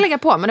jag brukar lägga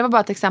på, men det var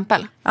bara ett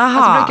exempel. Aha.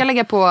 Alltså jag brukar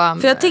lägga på.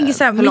 För jag tänker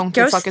så här,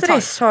 mycket av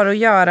stress har att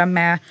göra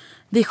med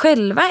vi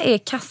själva är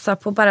kassa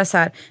på bara så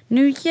här,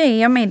 nu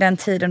ger jag mig den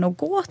tiden att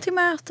gå till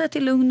mötet i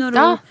lugn och ro.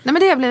 Ja, nej, men det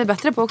har jag blivit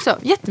bättre på också.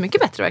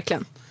 Jättemycket bättre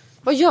verkligen.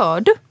 Vad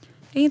gör du?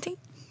 Ingenting.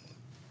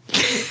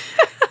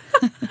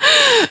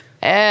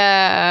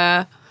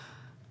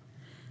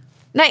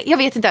 Nej, jag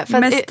vet inte.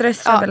 Med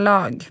stress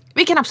överlag.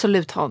 Vi kan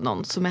absolut ha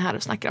någon som är här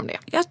och snackar om det.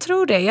 Jag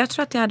tror det. Jag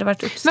tror att det hade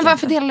varit uppskattat. Men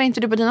varför delar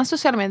inte du på dina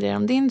sociala medier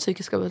om din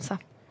psykiska ohälsa?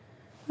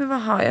 Men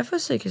vad har jag för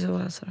psykisk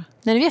ohälsa då?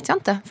 Nej, det vet jag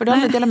inte. För du har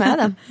aldrig delat med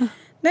den.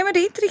 Nej, men det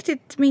är inte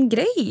riktigt min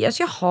grej.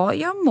 Alltså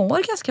jag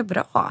mår ganska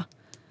bra.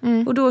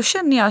 Och då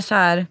känner jag så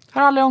här...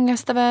 Har du aldrig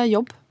ångest över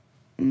jobb?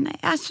 Nej,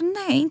 alltså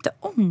nej, inte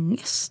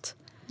ångest.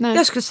 Nej.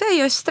 Jag skulle säga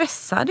jag är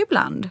stressad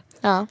ibland.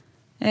 Ja.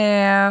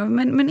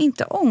 Men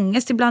inte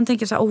ångest. Ibland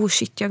tänker jag så här, oh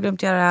shit, jag har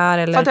glömt göra det här.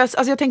 Eller... För att,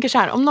 alltså, jag tänker så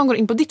här, om någon går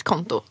in på ditt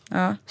konto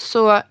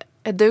så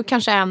är du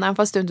kanske även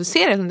fast du inte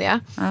ser det som det.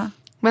 Ja.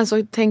 Men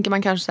så tänker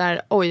man kanske så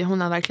här, oj,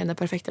 hon har verkligen det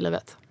perfekta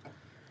livet.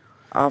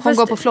 Ja, hon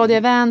går på flådiga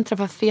event,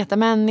 träffar feta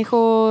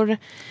människor.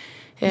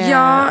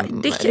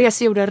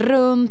 Reser jorden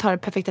runt, har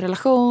perfekta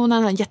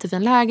relationen, har en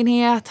jättefin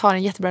lägenhet, har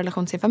en jättebra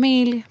relation till sin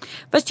familj.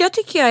 Fast jag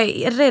tycker jag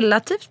är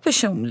relativt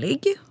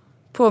personlig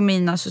på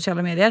mina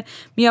sociala medier.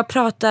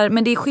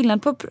 Men det är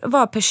skillnad på att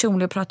vara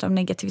personlig och prata om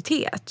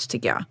negativitet,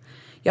 tycker jag.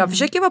 Jag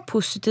försöker vara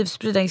positiv,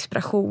 sprida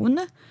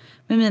inspiration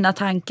med mina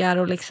tankar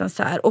och liksom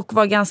så här, och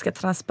vara ganska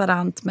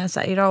transparent med så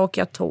här, idag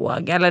åker jag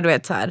tåg eller du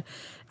vet så här,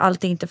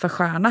 allt är inte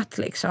förskönat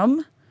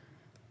liksom.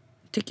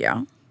 Tycker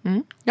jag.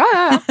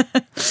 Ja.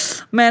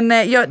 Men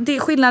det är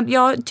skillnad.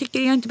 Jag tycker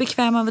jag är inte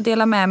bekväm av att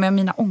dela med mig av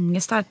mina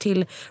ångestar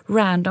till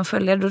random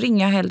följare. Då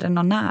ringer jag hellre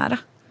någon nära.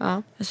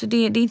 Ja. Alltså det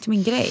är inte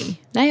min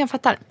grej. Nej, jag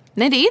fattar.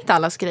 Nej, det är inte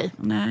allas grej.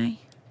 Nej.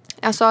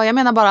 Alltså jag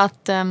menar bara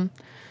att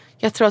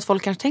jag tror att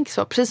folk kanske tänker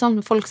så. Precis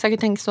som folk säkert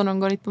tänker så när de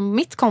går in på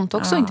mitt konto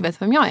också och inte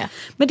vet vem jag är.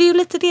 Men det är ju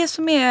lite det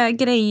som är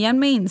grejen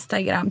med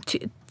Instagram.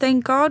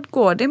 Thank God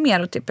går det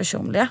mer åt det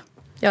personliga.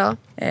 Ja.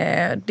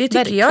 Det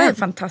tycker jag är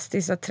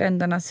fantastiskt att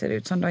trenderna ser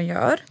ut som de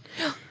gör.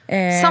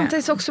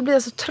 Samtidigt också blir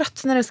jag så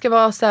trött när det ska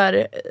vara så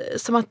här,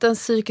 som att den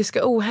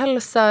psykiska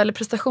ohälsa eller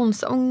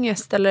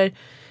prestationsångest eller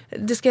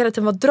det ska hela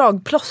tiden vara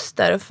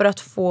dragplåster för att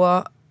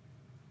få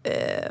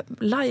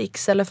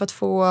likes eller för att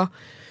få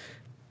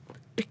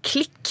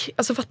klick.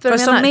 Alltså fattar du vad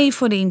jag menar? Som mig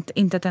får det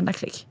inte ett enda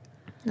klick.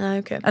 Nej,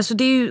 okay. Alltså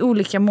det är ju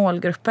olika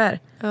målgrupper.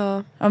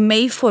 Ja. Av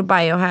mig får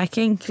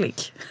biohacking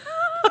klick.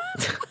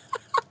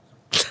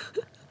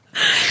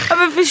 Ja,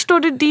 men förstår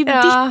du, det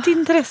är ditt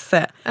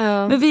intresse.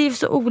 Men vi är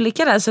så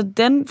olika där, så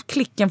den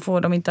klicken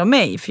får de inte av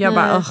mig. För jag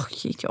bara,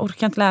 jag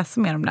orkar inte läsa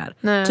mer om det här.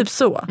 Nej. Typ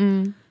så.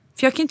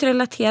 För jag kan inte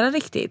relatera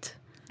riktigt.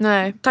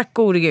 Nej. Tack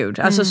gode gud.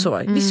 Alltså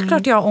så. Visst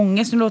klart jag har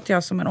ångest, nu låter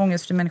jag som en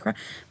ångestfri människa.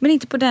 Men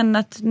inte på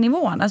den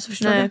nivån, alltså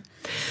förstår du?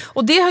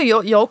 Och det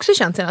har jag också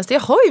känt senast. Jag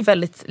har ju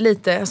väldigt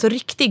lite, alltså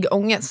riktig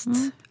ångest.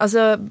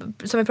 Alltså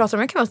som vi pratar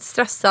om, jag kan vara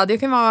stressad, jag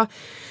kan vara...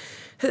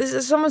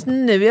 Som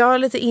nu, jag har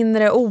lite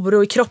inre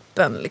oro i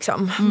kroppen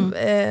liksom.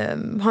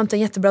 Har inte en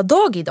jättebra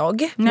dag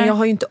idag. Men jag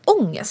har ju inte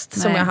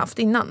ångest som jag har haft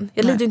innan.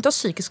 Jag lider inte av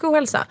psykisk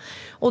ohälsa.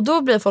 Och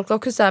då blir folk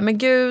också så här, men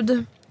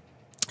gud,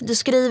 du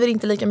skriver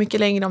inte lika mycket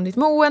längre om ditt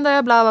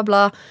mående, bla bla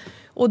bla.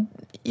 Och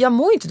jag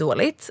mår inte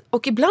dåligt.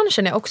 Och ibland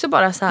känner jag också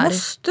bara så här.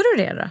 Måste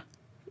du det då?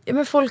 Ja,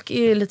 men folk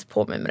är ju lite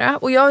på mig med det.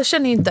 Och jag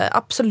känner inte,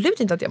 absolut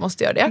inte att jag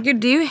måste göra det. Gud,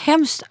 det är ju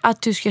hemskt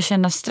att du ska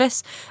känna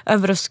stress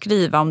över att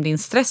skriva om din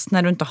stress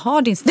när du inte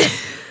har din stress.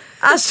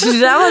 Alltså det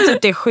där var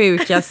typ det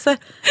sjukaste.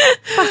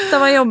 Fatta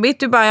vad jobbigt.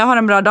 Du bara, jag har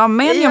en bra dag,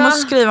 men jag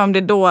måste skriva om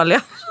det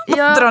dåliga.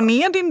 Dra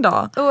ner din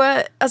dag. Och,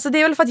 alltså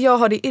det är väl för att jag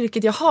har det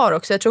yrket jag har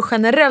också. Jag tror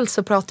generellt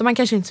så pratar man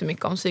kanske inte så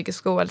mycket om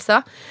psykisk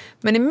ohälsa.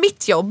 Men i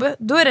mitt jobb,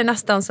 då är det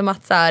nästan som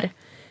att så här,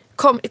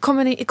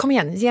 kom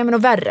igen, ge mig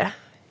något värre.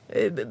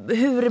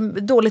 Hur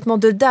dåligt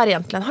mådde du där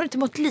egentligen? Har du inte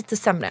mått lite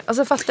sämre?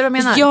 Alltså fattar du vad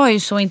jag menar? Jag är ju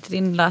så inte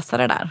din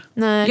läsare där.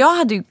 Nej. Jag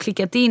hade ju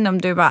klickat in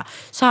om du bara,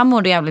 så här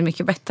mår du jävligt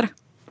mycket bättre.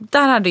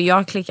 Där hade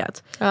jag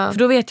klickat. För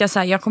då vet jag så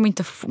här, jag kommer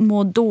inte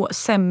må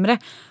sämre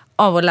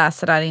av att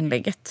läsa det här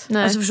inlägget.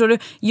 Alltså förstår du?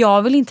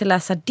 Jag vill inte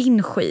läsa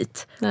din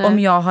skit om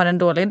jag har en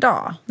dålig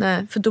dag.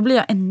 För då blir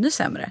jag ännu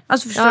sämre.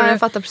 Alltså förstår du? Jag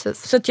fattar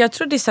precis. Så att jag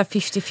tror det är så här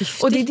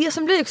 50-50. Och det är det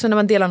som blir också när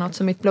man delar något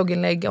som mitt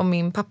blogginlägg om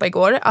min pappa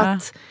igår.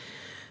 Att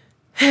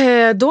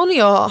då när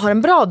jag har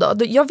en bra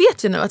dag, jag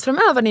vet ju nu att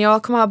framöver när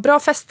jag kommer ha bra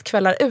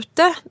festkvällar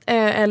ute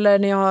eller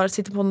när jag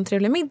sitter på en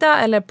trevlig middag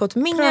eller på ett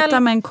mingel, prata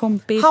med en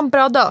kompis, ha en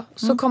bra dag,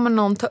 så kommer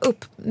någon ta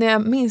upp när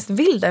jag minst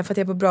vill det för att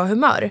jag är på bra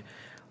humör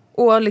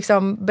och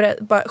liksom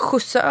bara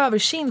skjutsa över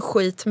sin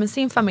skit med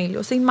sin familj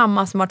och sin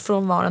mamma som varit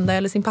frånvarande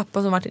eller sin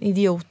pappa som varit en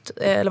idiot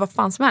eller vad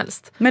fan som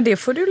helst. Men det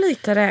får du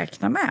lite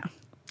räkna med.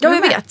 Ja,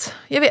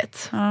 jag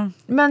vet.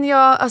 Men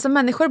alltså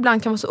människor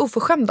ibland kan vara så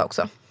oförskämda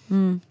också.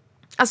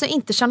 Alltså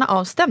inte känna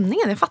av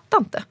stämningen, jag fattar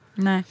inte.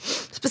 Nej.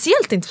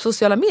 Speciellt inte på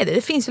sociala medier,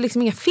 det finns ju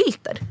liksom inga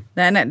filter.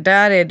 Nej,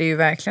 där är det ju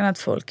verkligen att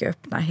folk är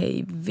öppna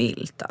hej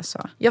vilt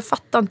alltså. Jag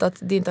fattar inte att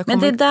det inte har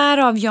kommit. Men det är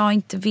därav jag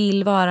inte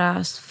vill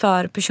vara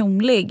för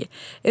personlig.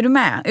 Är du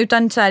med?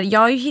 Utan så här, jag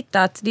har ju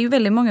hittat, det är ju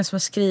väldigt många som har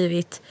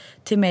skrivit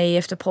till mig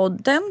efter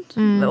podden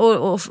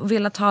och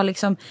velat ha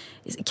liksom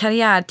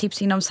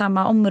karriärtips inom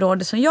samma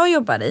område som jag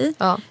jobbar i.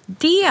 Ja.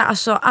 Det är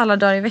alltså alla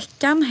dagar i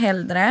veckan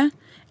hellre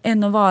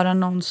än att vara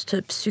någons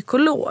typ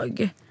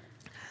psykolog.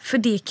 För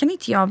det kan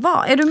inte jag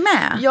vara. Är du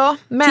med? Ja,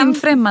 men...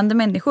 Till främmande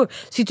människor.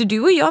 Sitter du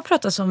och jag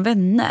pratar som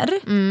vänner.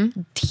 Det är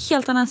en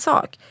helt annan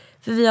sak.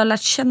 För vi har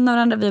lärt känna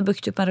varandra. Vi har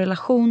byggt upp en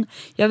relation.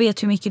 Jag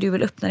vet hur mycket du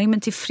vill öppna dig.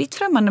 Men till fritt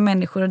främmande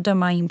människor att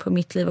döma in på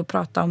mitt liv och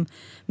prata om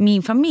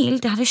min familj.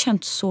 Det hade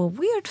känts så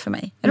weird för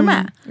mig. Är du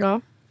med?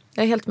 Ja,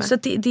 jag är helt med. Så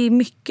det är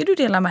mycket du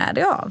delar med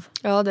dig av.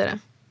 Ja, det är det.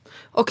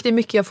 Och det är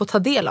mycket jag får ta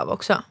del av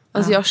också.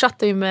 Alltså jag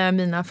chattar ju med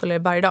mina följare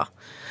varje dag.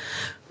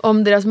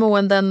 Om deras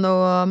måenden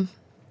och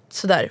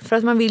sådär. För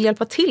att man vill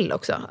hjälpa till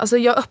också. Alltså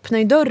jag öppnar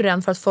ju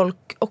dörren för att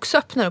folk också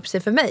öppnar upp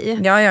sig för mig.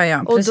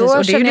 Ja. Precis.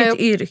 Och det är ju ditt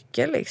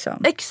yrke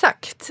liksom.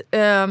 Exakt. Det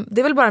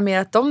är väl bara mer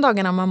att de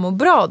dagarna man mår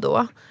bra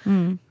då.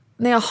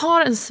 När jag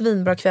har en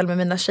svinbra kväll med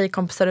mina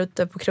tjejkompisar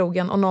ute på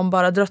krogen. Och någon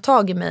bara drar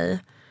tag i mig.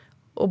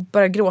 Och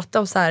börjar gråta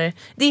och så här.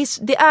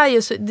 Det är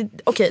ju så...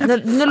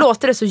 Okej, nu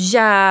låter det så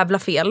jävla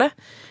fel.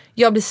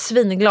 Jag blir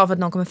svinglad för att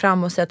någon kommer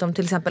fram och säger att de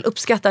till exempel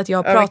uppskattar att jag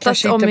har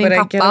pratat om min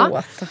pappa.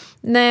 Gråta.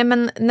 Nej,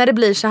 men när det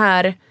blir så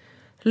här,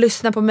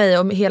 lyssna på mig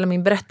och hela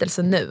min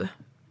berättelse nu.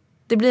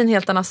 Det blir en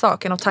helt annan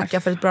sak än att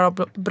tacka för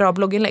ett bra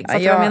blogginlägg.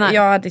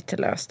 Jag hade inte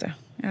löst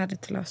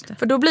det.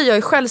 För då blir jag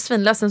ju själv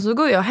svinledsen, så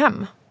går jag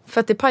hem. För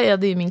att det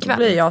pajade ju min kväll.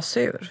 Då blir jag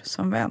sur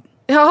som vän.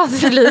 Ja,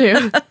 det blir det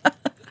ju.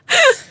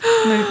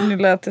 Nu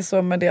lät det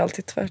så, men det är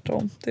alltid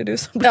tvärtom. Det är du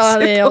som blir sur. Ja,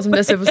 det är jag som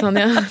blir sur på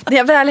Sonja. När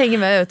jag väl hänger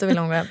med ut och vill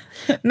långt med.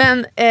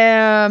 Men,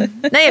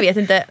 nej jag vet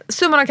inte.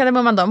 Summan av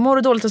kardemumman då. Mår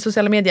du dåligt av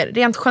sociala medier?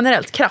 Rent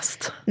generellt,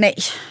 krasst? Nej,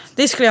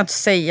 det skulle jag inte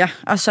säga.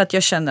 Alltså att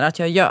jag känner att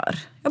jag gör.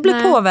 Jag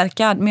blir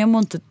påverkad, men jag mår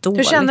inte dåligt.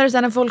 Hur känner du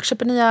sen när folk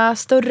köper nya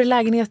större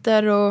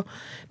lägenheter och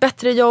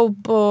bättre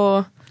jobb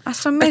och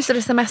alltså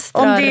bättre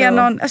semestrar? Om det är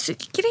någon... Alltså,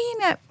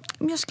 grejen är...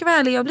 Om jag ska vara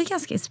ärlig, jag blir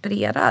ganska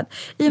inspirerad.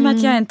 I och med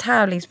att jag är en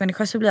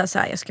tävlingsmänniska så blir jag så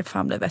här, jag ska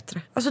fan bli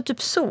bättre. Alltså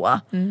typ så.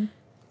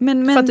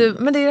 Men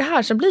det är det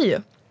här som blir ju.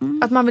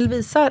 Att man vill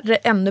visa det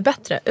ännu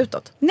bättre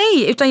utåt.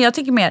 Nej, utan jag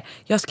tänker mer,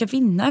 jag ska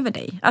vinna över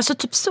dig. Alltså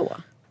typ så.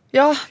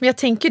 Ja, men jag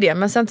tänker det.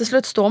 Men sen till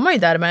slut står man ju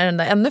där med den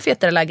där ännu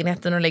fetare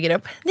lägenheten och lägger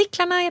upp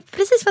nycklarna.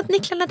 Precis vad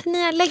nycklarna till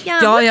nya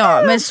lägga.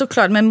 Ja, men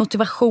såklart. Men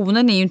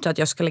motivationen är ju inte att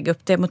jag ska lägga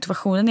upp det.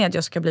 Motivationen är att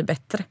jag ska bli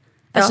bättre.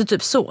 Alltså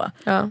typ så.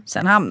 Ja.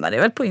 Sen hamnar det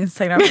väl på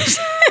Instagram.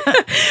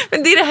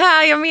 Men det är det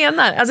här jag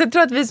menar. Alltså jag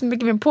tror att vi är så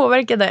mycket mer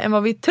påverkade än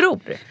vad vi tror.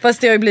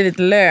 Fast det har ju blivit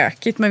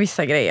lökigt med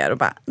vissa grejer. Och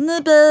bara, ny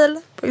bil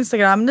på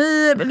Instagram.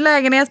 Ny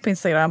lägenhet på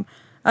Instagram.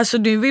 Alltså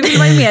du vill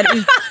man ju mer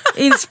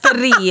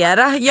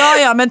inspirera.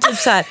 Ja, men typ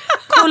så här.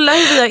 Kolla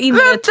hur vi har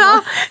inrett.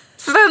 Vänta!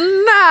 Så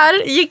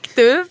när gick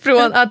du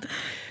från att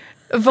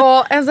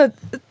vara en sån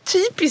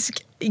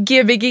typisk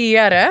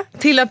GBG-are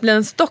till att bli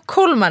en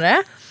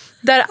stockholmare?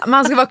 Där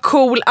man ska vara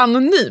cool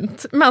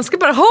anonymt. Man ska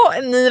bara ha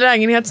en ny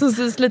lägenhet som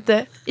syns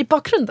lite i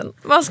bakgrunden.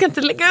 Man ska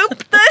inte lägga upp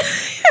det.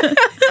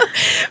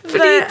 För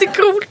det är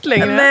inte coolt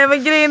längre. Nej,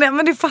 men grejen är,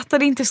 men du fattar,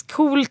 det är inte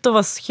coolt att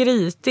vara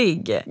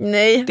skrytig.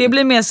 Nej. Det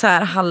blir mer så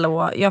här,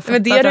 hallå.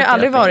 Men det har det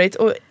aldrig varit.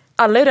 Och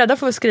alla är rädda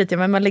för att skryta,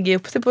 men man lägger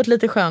upp det på ett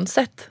lite skönt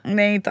sätt.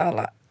 Nej, inte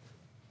alla.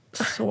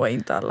 Så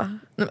inte alla.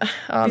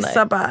 Ja,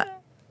 vissa bara...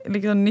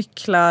 liksom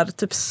nycklar,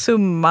 typ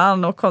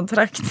summan och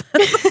kontrakten.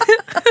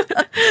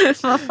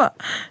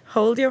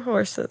 Hold your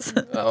horses.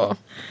 Ja.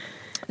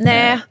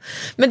 Nej,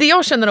 men det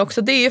jag känner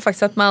också, det är ju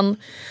faktiskt att man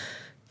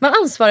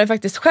ansvarar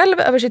faktiskt själv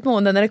över sitt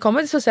mående när det kommer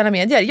till sociala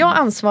medier. Jag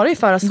ansvarar ju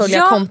för att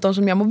följa konton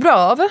som jag mår bra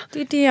av.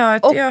 Det är det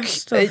jag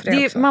står för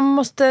det också. Man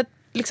måste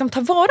liksom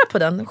ta vara på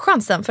den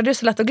chansen, för det är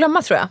så lätt att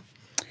glömma, tror jag.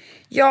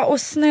 Ja,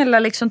 och snälla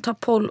liksom ta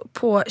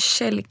på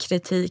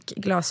källkritik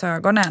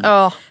glasögonen.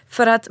 Ja.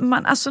 För att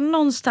man, alltså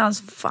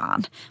någonstans,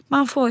 fan,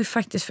 man får ju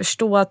faktiskt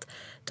förstå att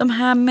de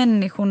här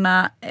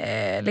människorna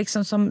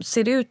liksom som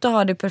ser ut att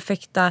ha det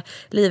perfekta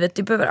livet,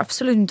 det behöver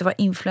absolut inte vara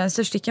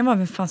influencers, det kan vara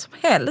vem fan som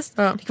helst.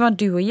 Ja. Det kan vara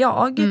du och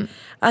jag.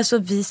 Alltså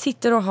vi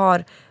sitter och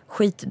har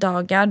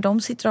skitdagar.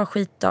 De sitter och har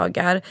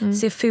skitdagar.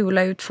 Ser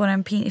fula ut, får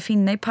en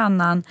finne i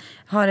pannan.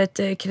 Har ett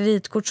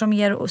kreditkort som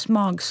ger oss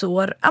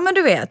magsår. Ja, men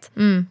du vet.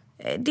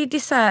 Det är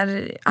så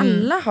här,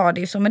 alla har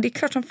det så. Men det är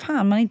klart som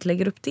fan man inte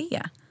lägger upp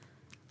det.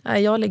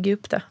 Nej, jag lägger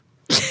upp det.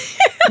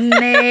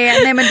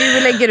 nej, men du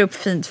lägger upp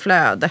fint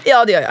flöde.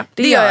 Ja, det gör jag.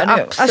 Det gör jag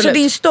absolut. Alltså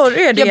din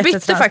story är det. Jag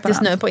bytte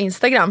faktiskt nu på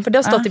Instagram. För det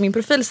har stått i min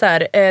profil så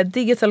här,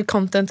 digital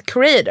content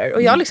creator.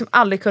 Och jag har liksom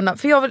aldrig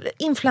kunnat, för jag vill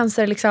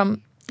influencer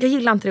liksom, jag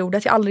gillar inte det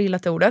ordet, jag har aldrig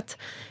gillat det ordet.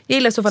 Jag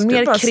gillar i så fall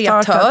mer kreatör. Ska du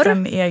bara starta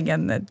en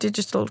egen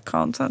digital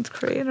content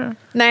creator?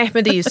 Nej,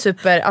 men det är ju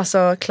super,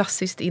 alltså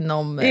klassiskt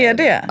inom... Är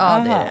det? Ja,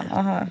 aha, det är det.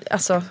 Aha.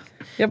 Alltså,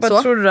 jag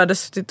bara trodde du hade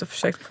suttit och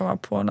försökt komma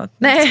på något.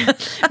 Nej,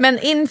 men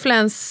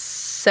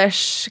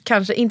influencers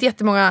kanske, inte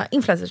jättemånga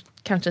influencers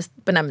kanske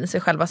benämner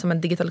sig själva som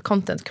en digital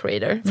content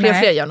creator.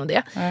 Fler gör nog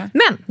det.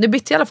 Men nu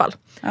bytte jag i alla fall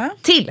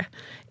till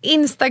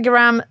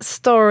Instagram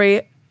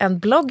story and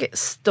blog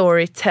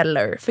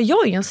storyteller. För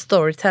jag är ju en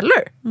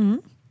storyteller.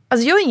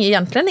 Alltså jag är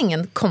egentligen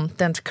ingen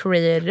content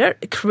creator.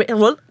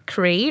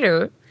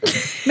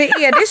 Men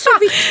är det så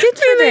viktigt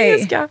för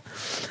dig?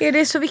 Är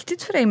det så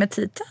viktigt för dig med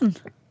titeln?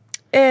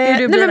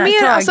 Nej, men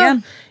mer,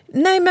 alltså,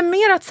 nej, men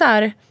mer att så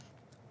här,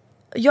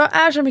 jag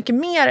är så mycket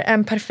mer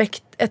än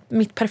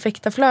mitt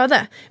perfekta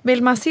flöde.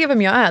 Vill man se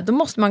vem jag är, då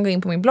måste man gå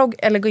in på min blogg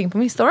eller gå in på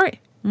min story.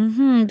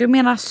 Du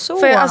menar så?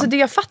 För alltså, det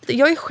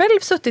jag har ju själv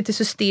suttit i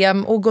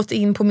system och kommit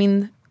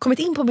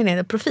in på min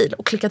egen profil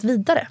och klickat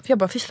vidare. För jag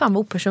bara, fy fan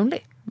vad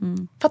opersonlig.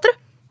 Fattar du?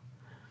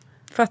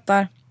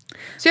 Fattar.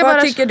 Så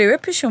vad tycker du är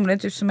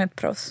personligt, du som är ett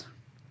proffs?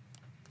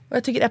 Vad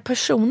jag tycker är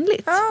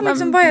personligt? Ja,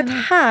 liksom vad är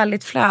ett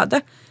härligt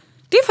flöde?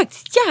 Det är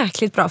faktiskt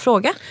jäkligt bra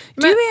fråga.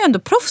 Du är ju ändå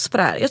proffs på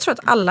det här. Jag tror att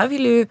alla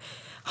vill ju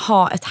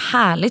ha ett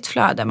härligt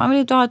flöde. Man vill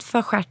inte ha ett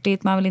för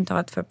skärtigt, man vill inte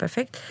ha ett för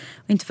perfekt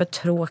och inte för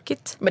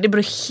tråkigt. Men det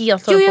beror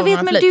helt på jag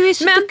vet, men du är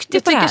så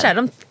duktig på det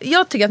här.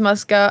 Jag tycker att man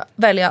ska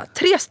välja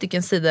 3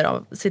 stycken sidor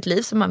av sitt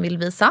liv som man vill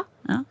visa.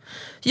 Ja.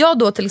 Jag har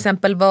då till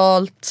exempel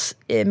valt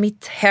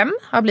mitt hem.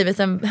 Det har blivit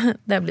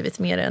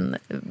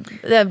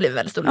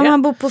väldigt stor. Om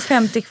man bor på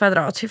 50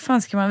 kvadrat, hur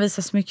fan ska man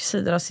visa så mycket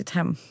sidor av sitt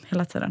hem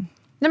hela tiden?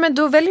 Nej, men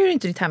då väljer du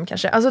inte ditt hem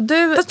kanske. Alltså,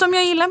 fast om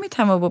jag gillar mitt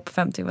hem och bor på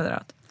 50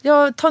 kvadrat.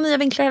 Jag tar nya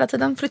vinklar hela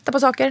tiden, flyttar på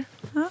saker.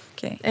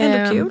 Okej.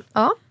 Ändå kul.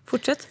 Ja.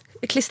 Fortsätt.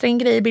 Klistra in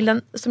grejer i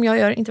bilden som jag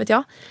gör, inte vet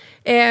jag.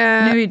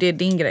 Nu är det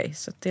din grej.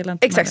 Så det är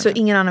inte exakt, så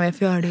ingen annan mer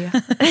får göra det.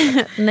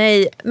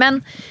 Nej,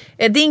 men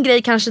din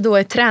grej kanske då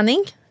är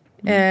träning.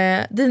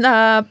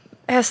 Dina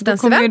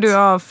hästens event. Då kommer du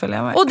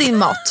avfölja mig. Och din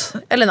mat,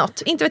 eller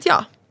något, inte vet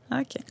jag.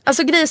 Okay.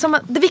 Alltså grejer som,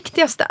 det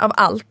viktigaste av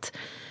allt.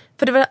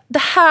 För det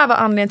här var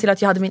anledningen till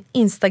att jag hade min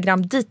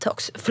Instagram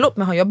detox. Förlåt,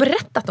 men har jag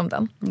berättat om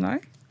den? Nej.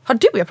 Har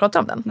du och jag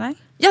pratat om den? Nej.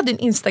 Jag hade en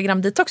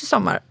Instagram detox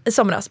i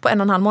somras på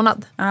 1,5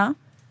 månad.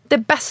 Det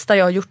bästa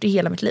jag har gjort i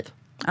hela mitt liv.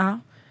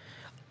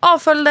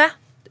 Avföljde,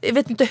 jag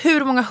vet inte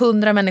hur många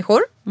 100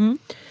 människor.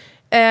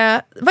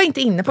 Var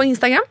inte inne på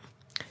Instagram.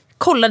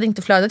 Kollade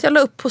inte flödet. Jag la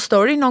upp på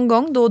story någon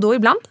gång, då och då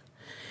ibland.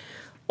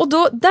 Och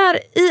då, där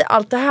i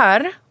allt det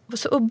här,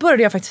 så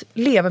började jag faktiskt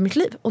leva mitt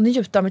liv och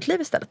njuta av mitt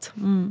liv istället.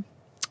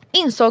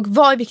 Insåg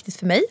vad är viktigt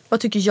för mig, vad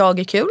tycker jag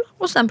är kul,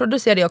 och sen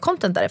producerade jag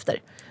content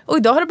därefter. Och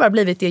idag har det bara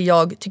blivit det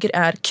jag tycker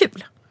är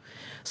kul.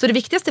 Så det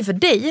viktigaste för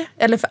dig,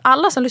 eller för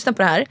alla som lyssnar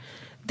på det här,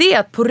 det är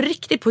att på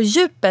riktigt, på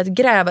djupet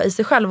gräva i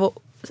sig själv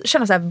och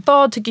känna så här,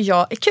 vad tycker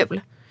jag är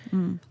kul?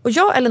 Och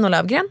jag, Elinor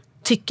Löfgren,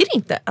 tycker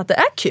inte att det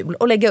är kul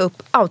att lägga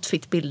upp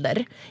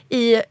outfitbilder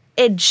i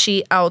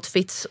edgy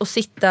outfits och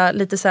sitta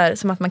lite så här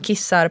som att man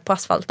kissar på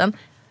asfalten.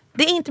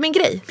 Det är inte min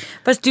grej.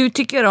 Fast du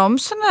tycker om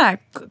såna här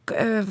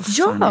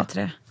heter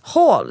det?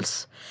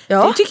 Hauls.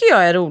 Ja. Det tycker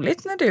jag är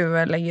roligt när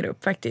du lägger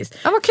upp faktiskt.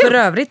 Ja, vad kul. För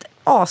övrigt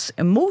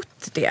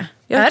emot det.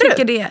 Jag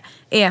tycker det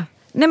är...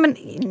 Nej, men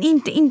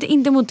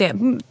inte emot det.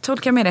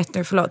 Tolka mig rätt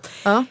nu, förlåt.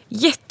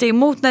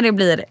 Jätteemot när det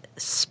blir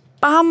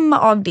spam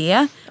av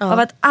det. Av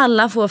att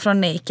alla får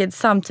från Naked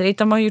samtidigt.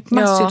 De har gjort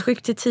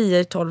massutskick till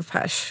 10, 12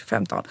 pers,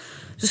 15.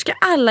 Så ska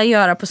alla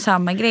göra på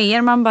samma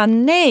grejer. Man bara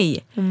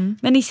nej.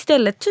 Men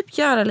istället typ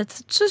göra lite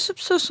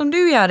så som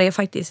du gör är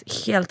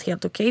faktiskt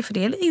helt okej. För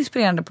det är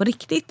inspirerande på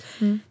riktigt.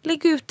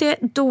 Lägg ut det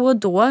då och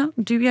då.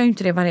 Du gör ju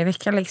inte det varje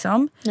vecka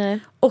liksom. Nej.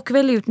 Och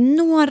välj ut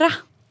några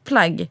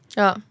plagg.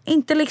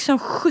 Inte liksom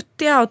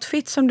 70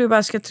 outfits som du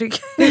bara ska trycka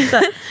ut.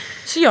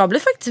 Så jag blir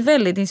faktiskt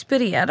väldigt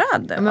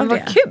inspirerad. Men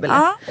vad kul.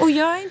 Ja, och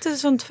jag är inte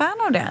sånt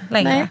fan av det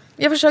längre. Nej.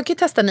 Jag försöker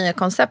testa nya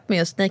koncept med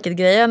just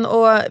Naked-grejen.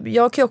 Och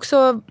jag kan ju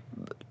också...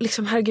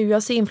 Liksom, herregud,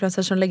 jag ser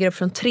influencers som lägger upp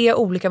från 3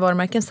 olika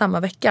varumärken samma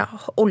vecka.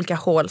 Olika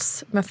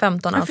hauls med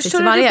 15 outfits i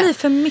varje. Det blir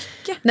för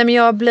mycket. Nej, men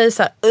jag blir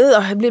så här,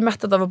 jag blir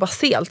mättad av att bara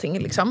se allting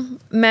liksom.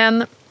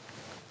 Men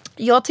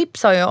jag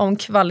tipsar ju om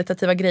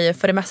kvalitativa grejer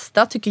för det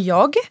mesta, tycker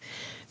jag.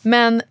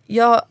 Men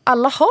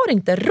alla har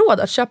inte råd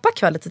att köpa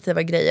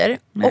kvalitativa grejer.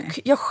 Nej. Och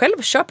jag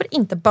själv köper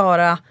inte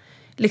bara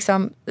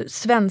liksom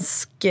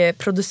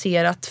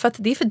svenskproducerat för att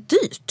det är för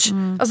dyrt.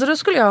 Alltså då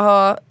skulle jag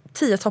ha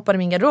 10 toppar i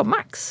min garderob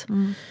max.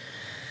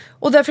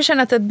 Och därför känner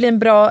jag att det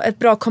blir ett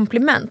bra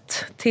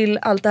komplement till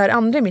allt det här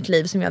andra i mitt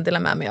liv som jag delar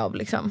med mig av.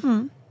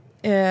 Liksom.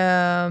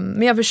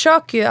 Men jag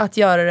försöker ju att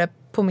göra det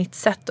på mitt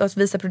sätt och att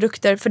visa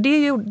produkter. För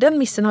den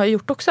missen har jag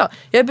gjort också.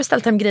 Jag har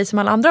beställt hem grejer som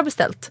alla andra har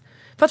beställt.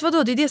 För att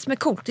vadå, det är det som är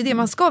coolt. Det är det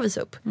man ska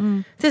visa upp.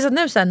 Tills att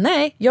nu säger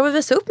nej, jag vill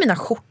visa upp mina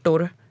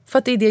skjortor. För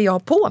att det är det jag har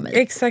på mig.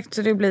 Exakt,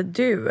 så det blir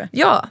du.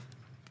 Ja.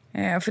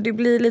 För det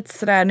blir lite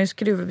sådär, nu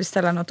ska du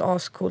beställa något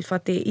ascoolt för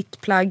att det är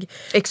it-plagg,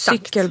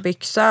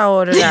 cykelbyxa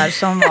och det där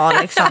som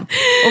var liksom.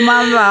 Och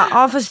man bara,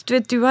 ja fast du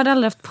vet, du hade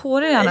aldrig haft på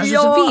dig annars.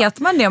 Så vet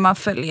man det om man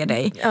följer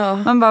dig.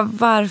 Man bara,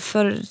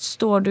 varför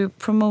står du och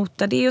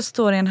promotar det och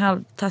står i en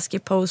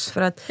halvtaskig pose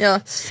för att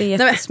se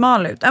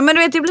jättesmal ut? Ja men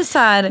du vet, det blir så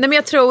här. Nej men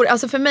jag tror,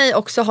 alltså för mig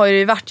också har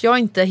det varit, jag har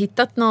inte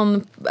hittat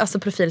någon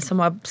profil som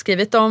har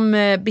skrivit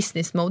om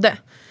businessmode.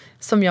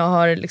 Som jag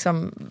har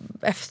liksom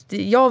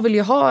jag vill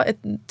ju ha ett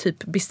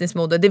typ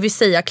businessmode. Det vill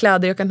säga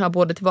kläder jag kan ha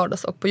både till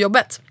vardags och på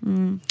jobbet.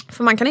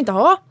 För man kan inte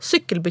ha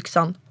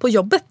cykelbyxan på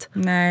jobbet.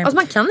 Nej. Alltså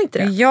man kan inte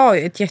det.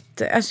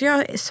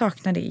 Jag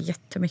saknar det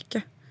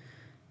jättemycket.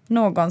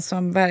 Någon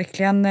som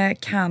verkligen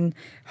kan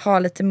ha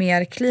lite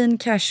mer clean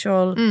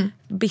casual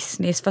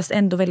business fast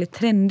ändå väldigt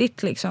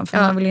trendigt liksom. För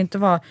man vill ju inte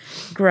vara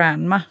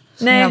grandma.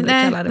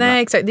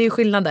 Nej, exakt. Det är ju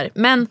skillnad där.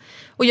 Men,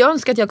 och jag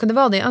önskar att jag kunde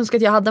vara det. Jag önskar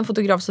att jag hade en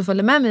fotograf som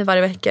följde med mig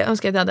varje vecka. Jag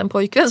önskar att jag hade en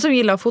pojkvän som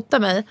gillar att fota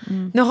mig.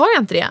 Nu har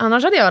jag inte det.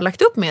 Annars hade jag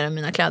lagt upp mer än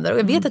mina kläder. Och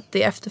jag vet att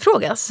det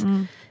efterfrågas.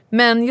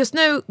 Men just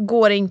nu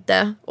går det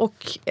inte.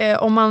 Och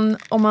om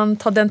man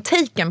tar den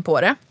taken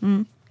på det.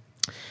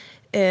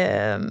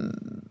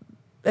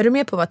 Är du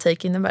med på vad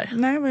take innebär?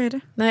 Nej, vad är det?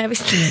 Nej, jag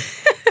visste inte.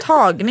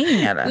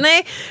 Tagning eller?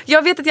 Nej,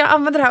 jag vet att jag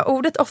använder det här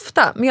ordet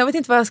ofta. Men jag vet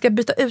inte vad jag ska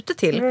byta ut det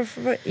till.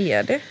 Vad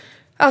är det?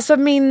 Alltså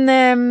min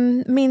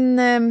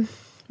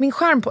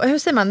skärm på, hur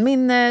säger man?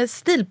 Min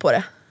stil på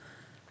det.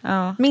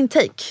 Ja. Min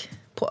take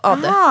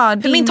av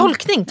det. Min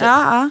tolkning typ.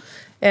 Ja.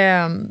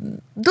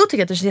 Då tycker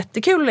jag att det är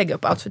jättekul att lägga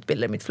upp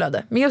outfitbilder i mitt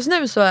flöde. Men just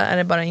nu så är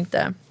det bara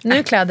inte. Nu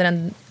är kläder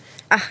en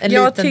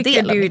liten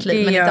del av mitt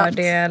liv. Jag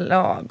tycker du gör det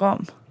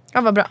lagom.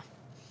 Ja, vad bra.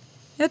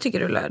 Jag tycker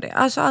du lär det.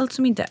 Alltså allt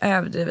som inte är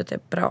överdrivet är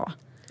bra.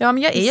 Ja,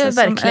 men jag är ju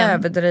verkligen. Som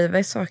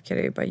överdriver saker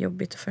är ju bara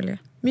jobbigt att följa.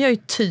 Men jag är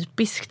ju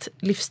typiskt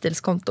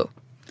livsstilskonto.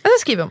 Jag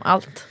skriver om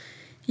allt.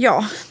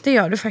 Ja, det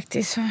gör du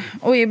faktiskt.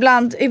 Och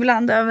ibland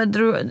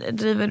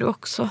överdriver du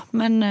också.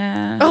 Men...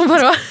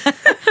 vadå?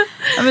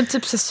 Ja, men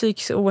typ så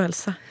psykisk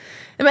ohälsa.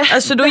 Men,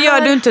 alltså då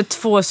gör du inte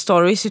 2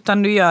 stories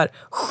utan du gör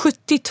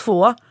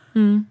 72.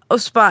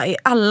 Och så bara är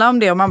alla om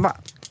det och man bara...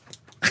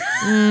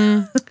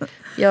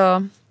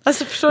 Ja.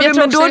 Alltså förstår du?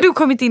 Men då har du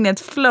kommit in i ett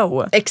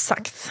flow.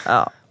 Exakt.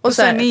 Ja. Och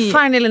sen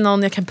finally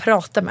någon jag kan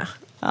prata med.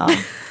 Ja.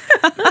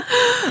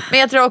 Men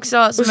jag tror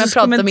också som jag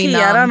pratade om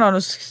innan. Någon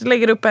och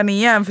lägger upp en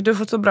igen för du har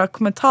fått så bra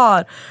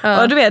kommentar.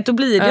 Och du vet, då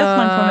blir det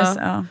att man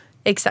kommer... Ja.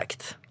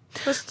 Exakt.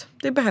 Fast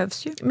det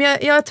behövs ju. Men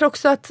jag tror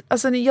också att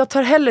jag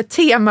tar hellre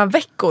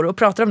temaveckor och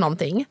pratar om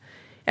någonting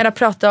än att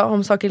prata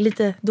om saker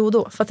lite då och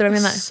då. Fattar du vad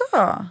jag menar?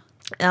 Så.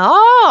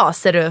 Ja,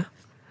 ser du.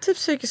 Typ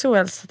psykisk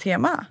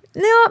ohälsa-tema.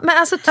 Ja, men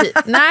alltså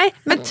typ. Nej,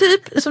 men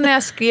typ som när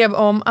jag skrev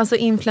om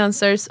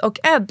influencers och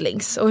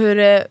adlinks och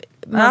hur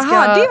man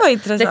ska det var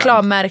intressant.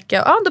 reklammärka.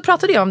 Ja, då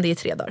pratade jag om det i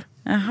 3 dagar.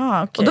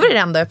 Jaha, okej. Och då var det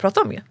enda jag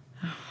pratade om ju.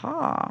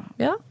 Jaha.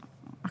 Ja.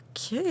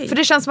 Okej. För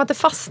det känns som att det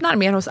fastnar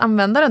mer hos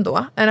användaren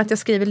då än att jag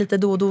skriver lite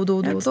då. Jag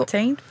har inte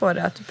tänkt på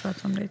det, att du pratade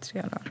om det i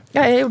 3 dagar.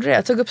 Ja, jag gjorde det.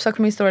 Jag tog upp saker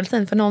på min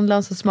storyline för någon la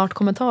en så smart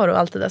kommentar och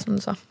allt det där som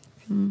du sa.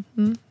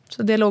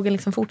 Så dialogen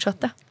liksom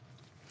fortsatte.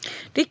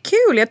 Det är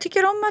kul. Jag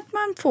tycker om att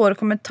man får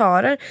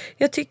kommentarer.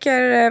 Jag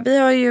tycker, vi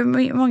har ju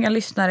många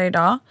lyssnare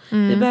idag.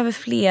 Vi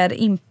behöver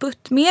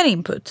mer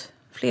input.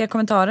 Fler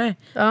kommentarer,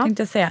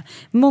 tänkte jag säga.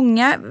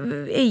 Många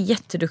är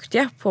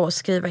jätteduktiga på att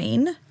skriva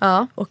in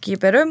och ge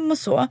beröm och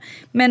så.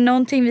 Men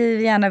någonting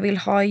vi gärna vill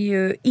ha är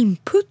ju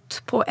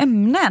input på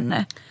ämnen.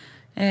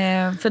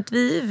 För att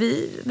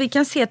vi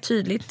kan se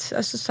tydligt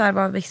alltså så här,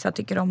 vad vissa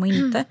tycker om och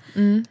inte.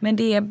 Men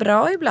det är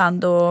bra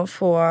ibland att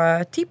få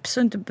tips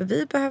och inte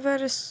vi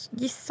behöver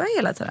gissa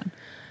hela tiden.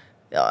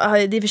 Ja, det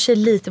är i och för sig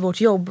lite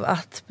vårt jobb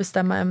att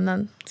bestämma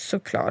ämnen.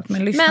 Såklart,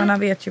 men lyssnarna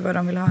vet ju vad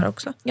de vill höra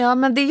också. Ja,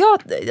 men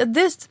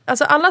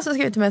alltså alla som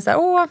skriver till mig så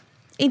här,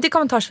 inte i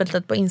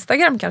kommentarsfältet på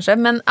Instagram kanske,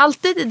 men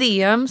alltid i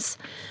DMs.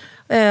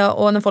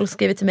 Och när folk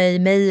skriver till mig i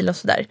mail och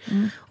sådär.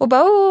 Och bara,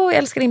 jag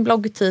älskar din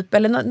blogg typ.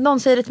 Eller någon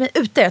säger det till mig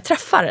ute, jag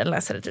träffar en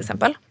läsare till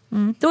exempel.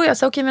 Då är jag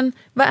så, okej, men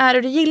vad är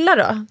det du gillar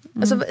då?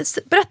 Alltså,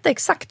 berätta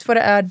exakt vad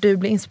det är du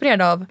blir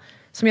inspirerad av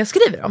som jag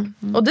skriver om.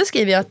 Och det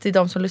skriver jag till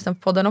de som lyssnar på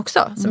podden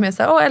också. Som är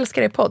så här, jag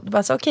älskar er podd.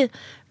 Bara så, okej,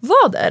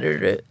 vad är det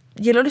du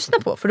gillar att lyssna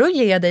på? För då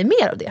ger jag dig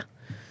mer av det.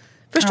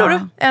 Förstår du?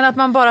 Än att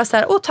man bara så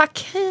här,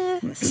 tack.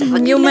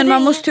 Jo, men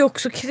man måste ju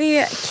också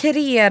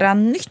kreera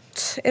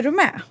nytt. Är du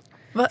med?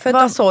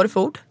 Vad sa du för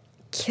ord?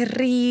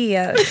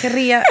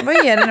 Vad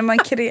är det när man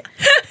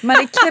man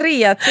är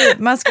kreativ,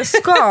 man ska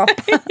skapa.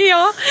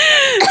 Ja,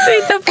 du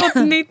har inte fått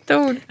ett nytt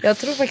ord. Jag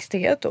tror faktiskt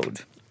det är ett ord.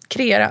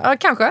 Kreera, ja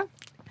kanske.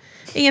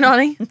 Ingen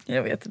aning.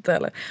 Jag vet inte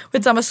heller.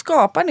 Och samma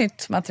skapa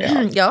nytt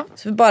material. Ja.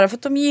 Så bara för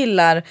att de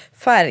gillar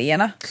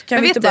färgerna så kan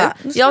men vi vet inte bara...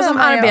 jag som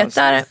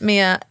arbetar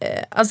med...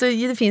 Alltså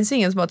det finns ju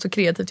ingen som har ett så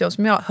kreativt jobb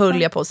som jag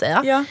höll jag på att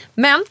säga. Ja.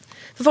 Men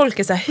för folk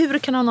är så här, hur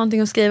kan man ha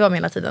någonting att skriva om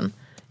hela tiden?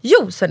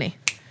 Jo, så ni.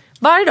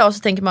 Varje dag så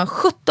tänker man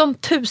 17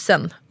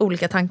 000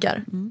 olika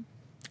tankar.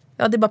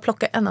 Ja, det är bara att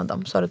plocka en av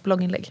dem så har du ett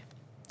blogginlägg.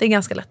 Det är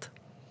ganska lätt.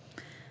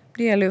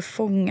 Det gäller att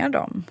fånga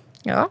dem.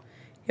 Ja.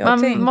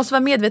 Man måste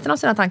vara medveten om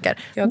sina tankar.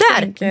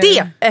 Det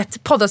är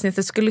ett poddavsnitt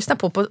du skulle lyssna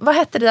på. Vad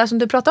hette det där som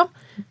du pratade om?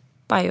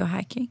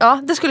 Biohacking.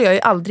 Ja, det skulle jag ju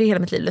aldrig i hela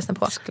mitt liv lyssna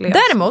på.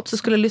 Däremot så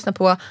skulle jag lyssna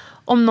på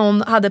om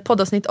någon hade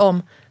poddavsnitt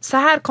om så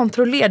här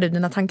kontrollerar du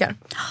dina tankar.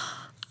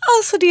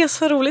 Alltså det är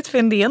så roligt för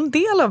en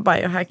del av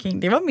biohacking.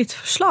 Det var mitt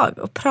förslag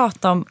att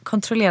prata om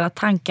kontrollera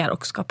tankar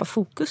och skapa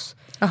fokus.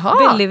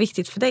 Aha. Väldigt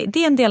viktigt för dig.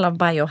 Det är en del av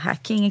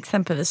biohacking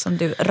exempelvis som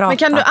du ratar. Men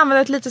kan du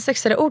använda ett lite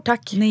sexigare ord,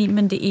 tack? Nej,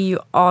 men det är ju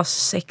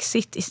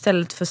assexigt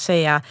istället för att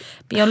säga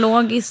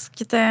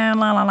biologiskt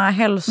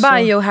hälsa.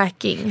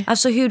 Biohacking.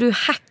 Alltså hur du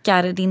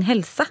hackar din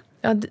hälsa.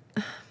 Ja,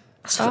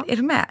 alltså, är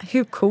du med?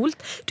 Hur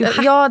coolt?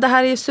 Ja, det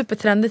här är ju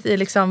supertrendigt i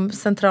liksom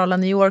centrala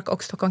New York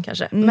och Stockholm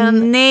kanske.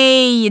 Men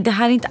nej, det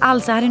här är inte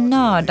alls. Det här är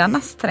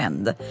nördarnas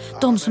trend.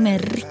 De som är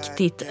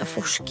riktigt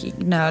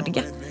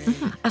forsknördiga.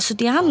 Alltså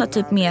det handlar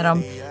typ mer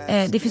om...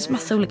 det finns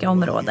massa olika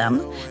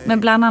områden. Men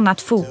bland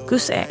annat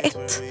fokus är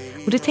ett.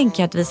 Och det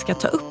tänker jag att vi ska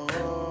ta upp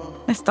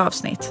nästa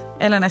avsnitt.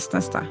 Eller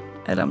nästa.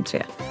 Eller om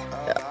 3.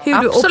 Hur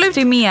du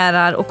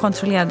optimerar och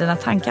kontrollerar dina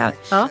tankar.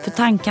 Ja. För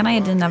tankarna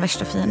är dina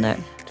värsta fiender.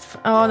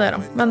 Ja, det är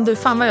de. Men du,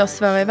 fan vad jag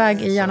svävar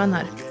iväg i hjärnan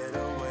här.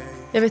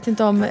 Jag vet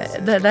inte om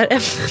det där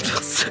ämnet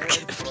var så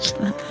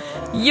kul.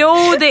 Jo,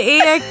 det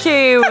är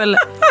kul.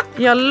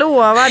 Jag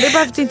lovar, det är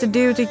bara för att inte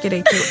du tycker det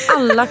är kul.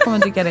 Alla kommer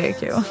tycka det är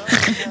kul. Okej,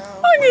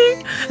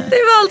 det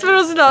var allt för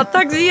oss idag.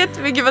 Tack så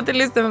jättemycket för att du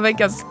lyssnade på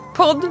veckans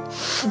podd.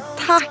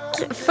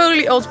 Tack.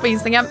 Följ oss på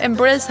Instagram.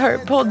 Embrace her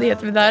podd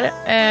heter vi där.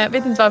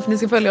 Vet inte varför ni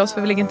ska följa oss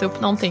för vi lägger inte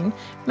upp någonting.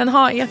 Men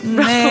ha ett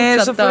bra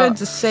fortsatt så får du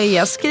inte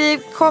säga. Skriv,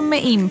 kom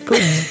med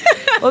input.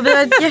 Och vi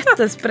har ett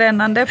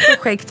jättespännande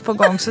projekt på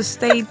gång, så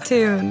stay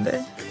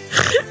tuned.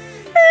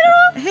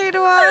 Hej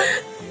då.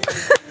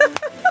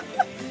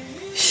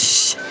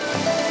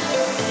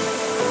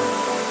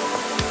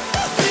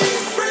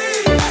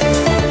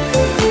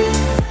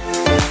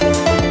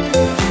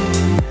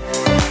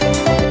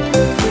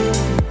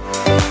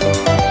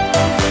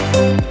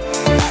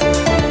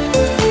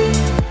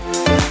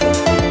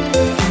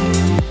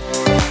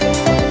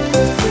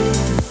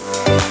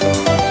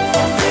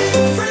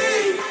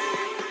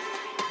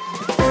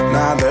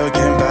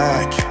 Looking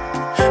back,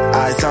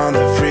 eyes on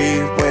the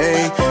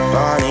freeway,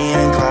 Bonnie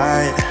and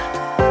Clyde,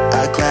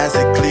 a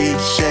classic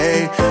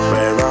cliche.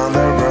 We're on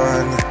the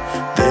run,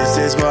 this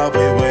is what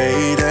we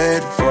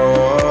waited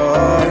for.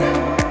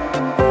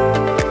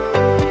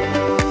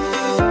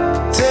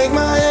 Take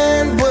my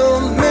hand,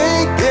 we'll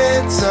make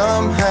it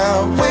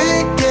somehow.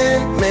 We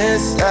can't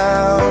miss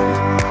out.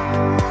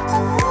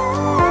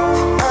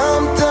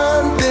 I'm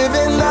done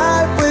living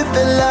life with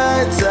the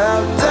lights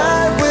out,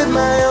 die with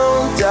my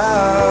own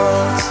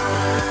doubts.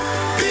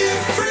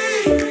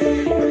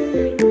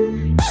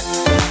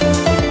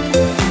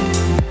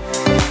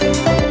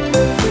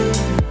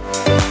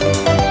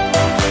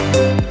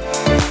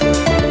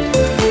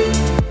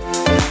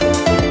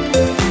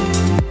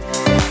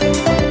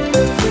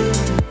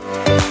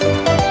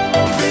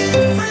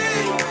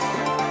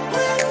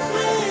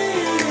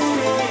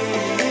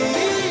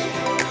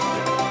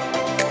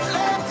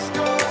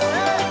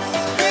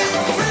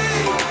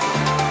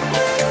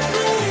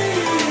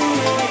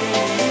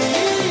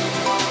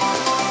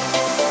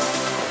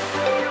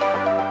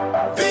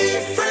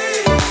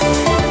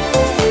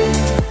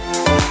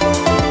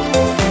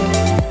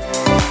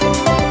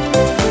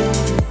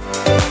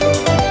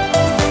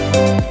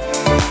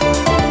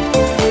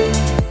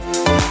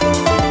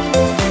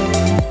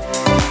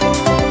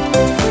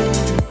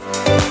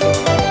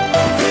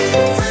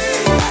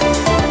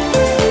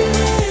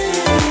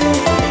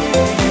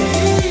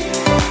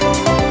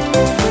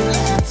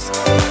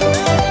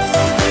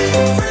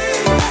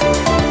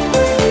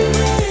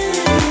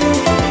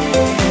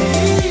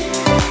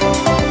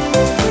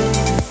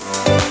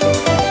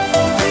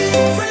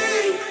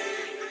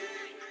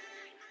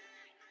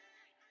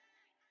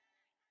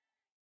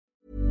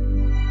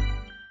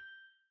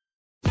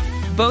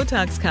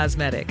 Botox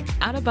Cosmetic,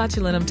 out of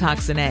botulinum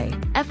toxin A,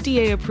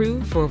 FDA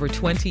approved for over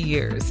 20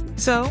 years.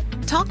 So,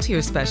 talk to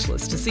your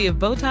specialist to see if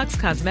Botox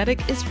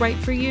Cosmetic is right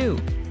for you.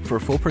 For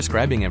full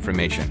prescribing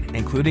information,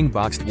 including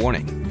boxed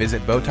warning,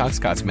 visit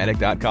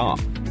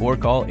BotoxCosmetic.com or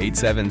call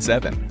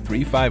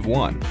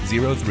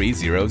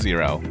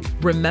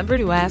 877-351-0300. Remember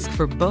to ask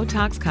for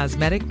Botox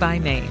Cosmetic by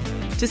name.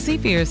 To see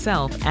for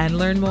yourself and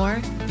learn more,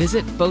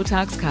 visit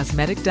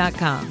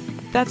BotoxCosmetic.com.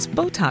 That's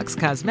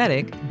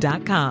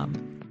BotoxCosmetic.com.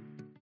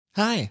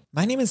 Hi,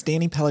 my name is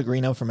Danny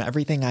Pellegrino from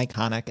Everything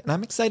Iconic, and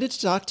I'm excited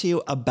to talk to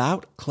you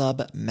about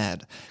Club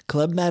Med.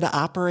 Club Med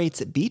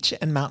operates beach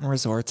and mountain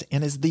resorts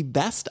and is the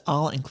best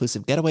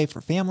all-inclusive getaway for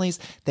families.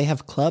 They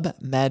have Club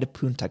Med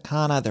Punta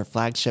Cana, their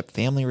flagship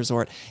family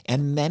resort,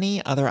 and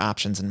many other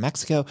options in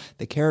Mexico,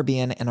 the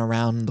Caribbean, and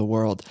around the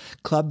world.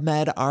 Club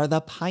Med are the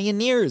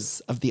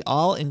pioneers of the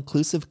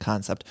all-inclusive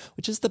concept,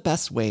 which is the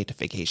best way to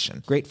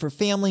vacation. Great for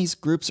families,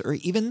 groups, or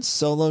even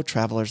solo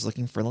travelers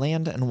looking for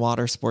land and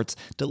water sports,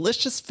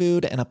 delicious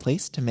food, and a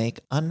place to make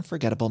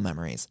unforgettable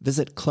memories.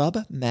 Visit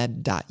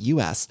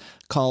clubmed.us,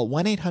 call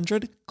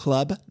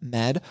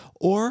 1-800-CLUB-MED,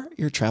 or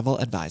your travel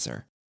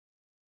advisor.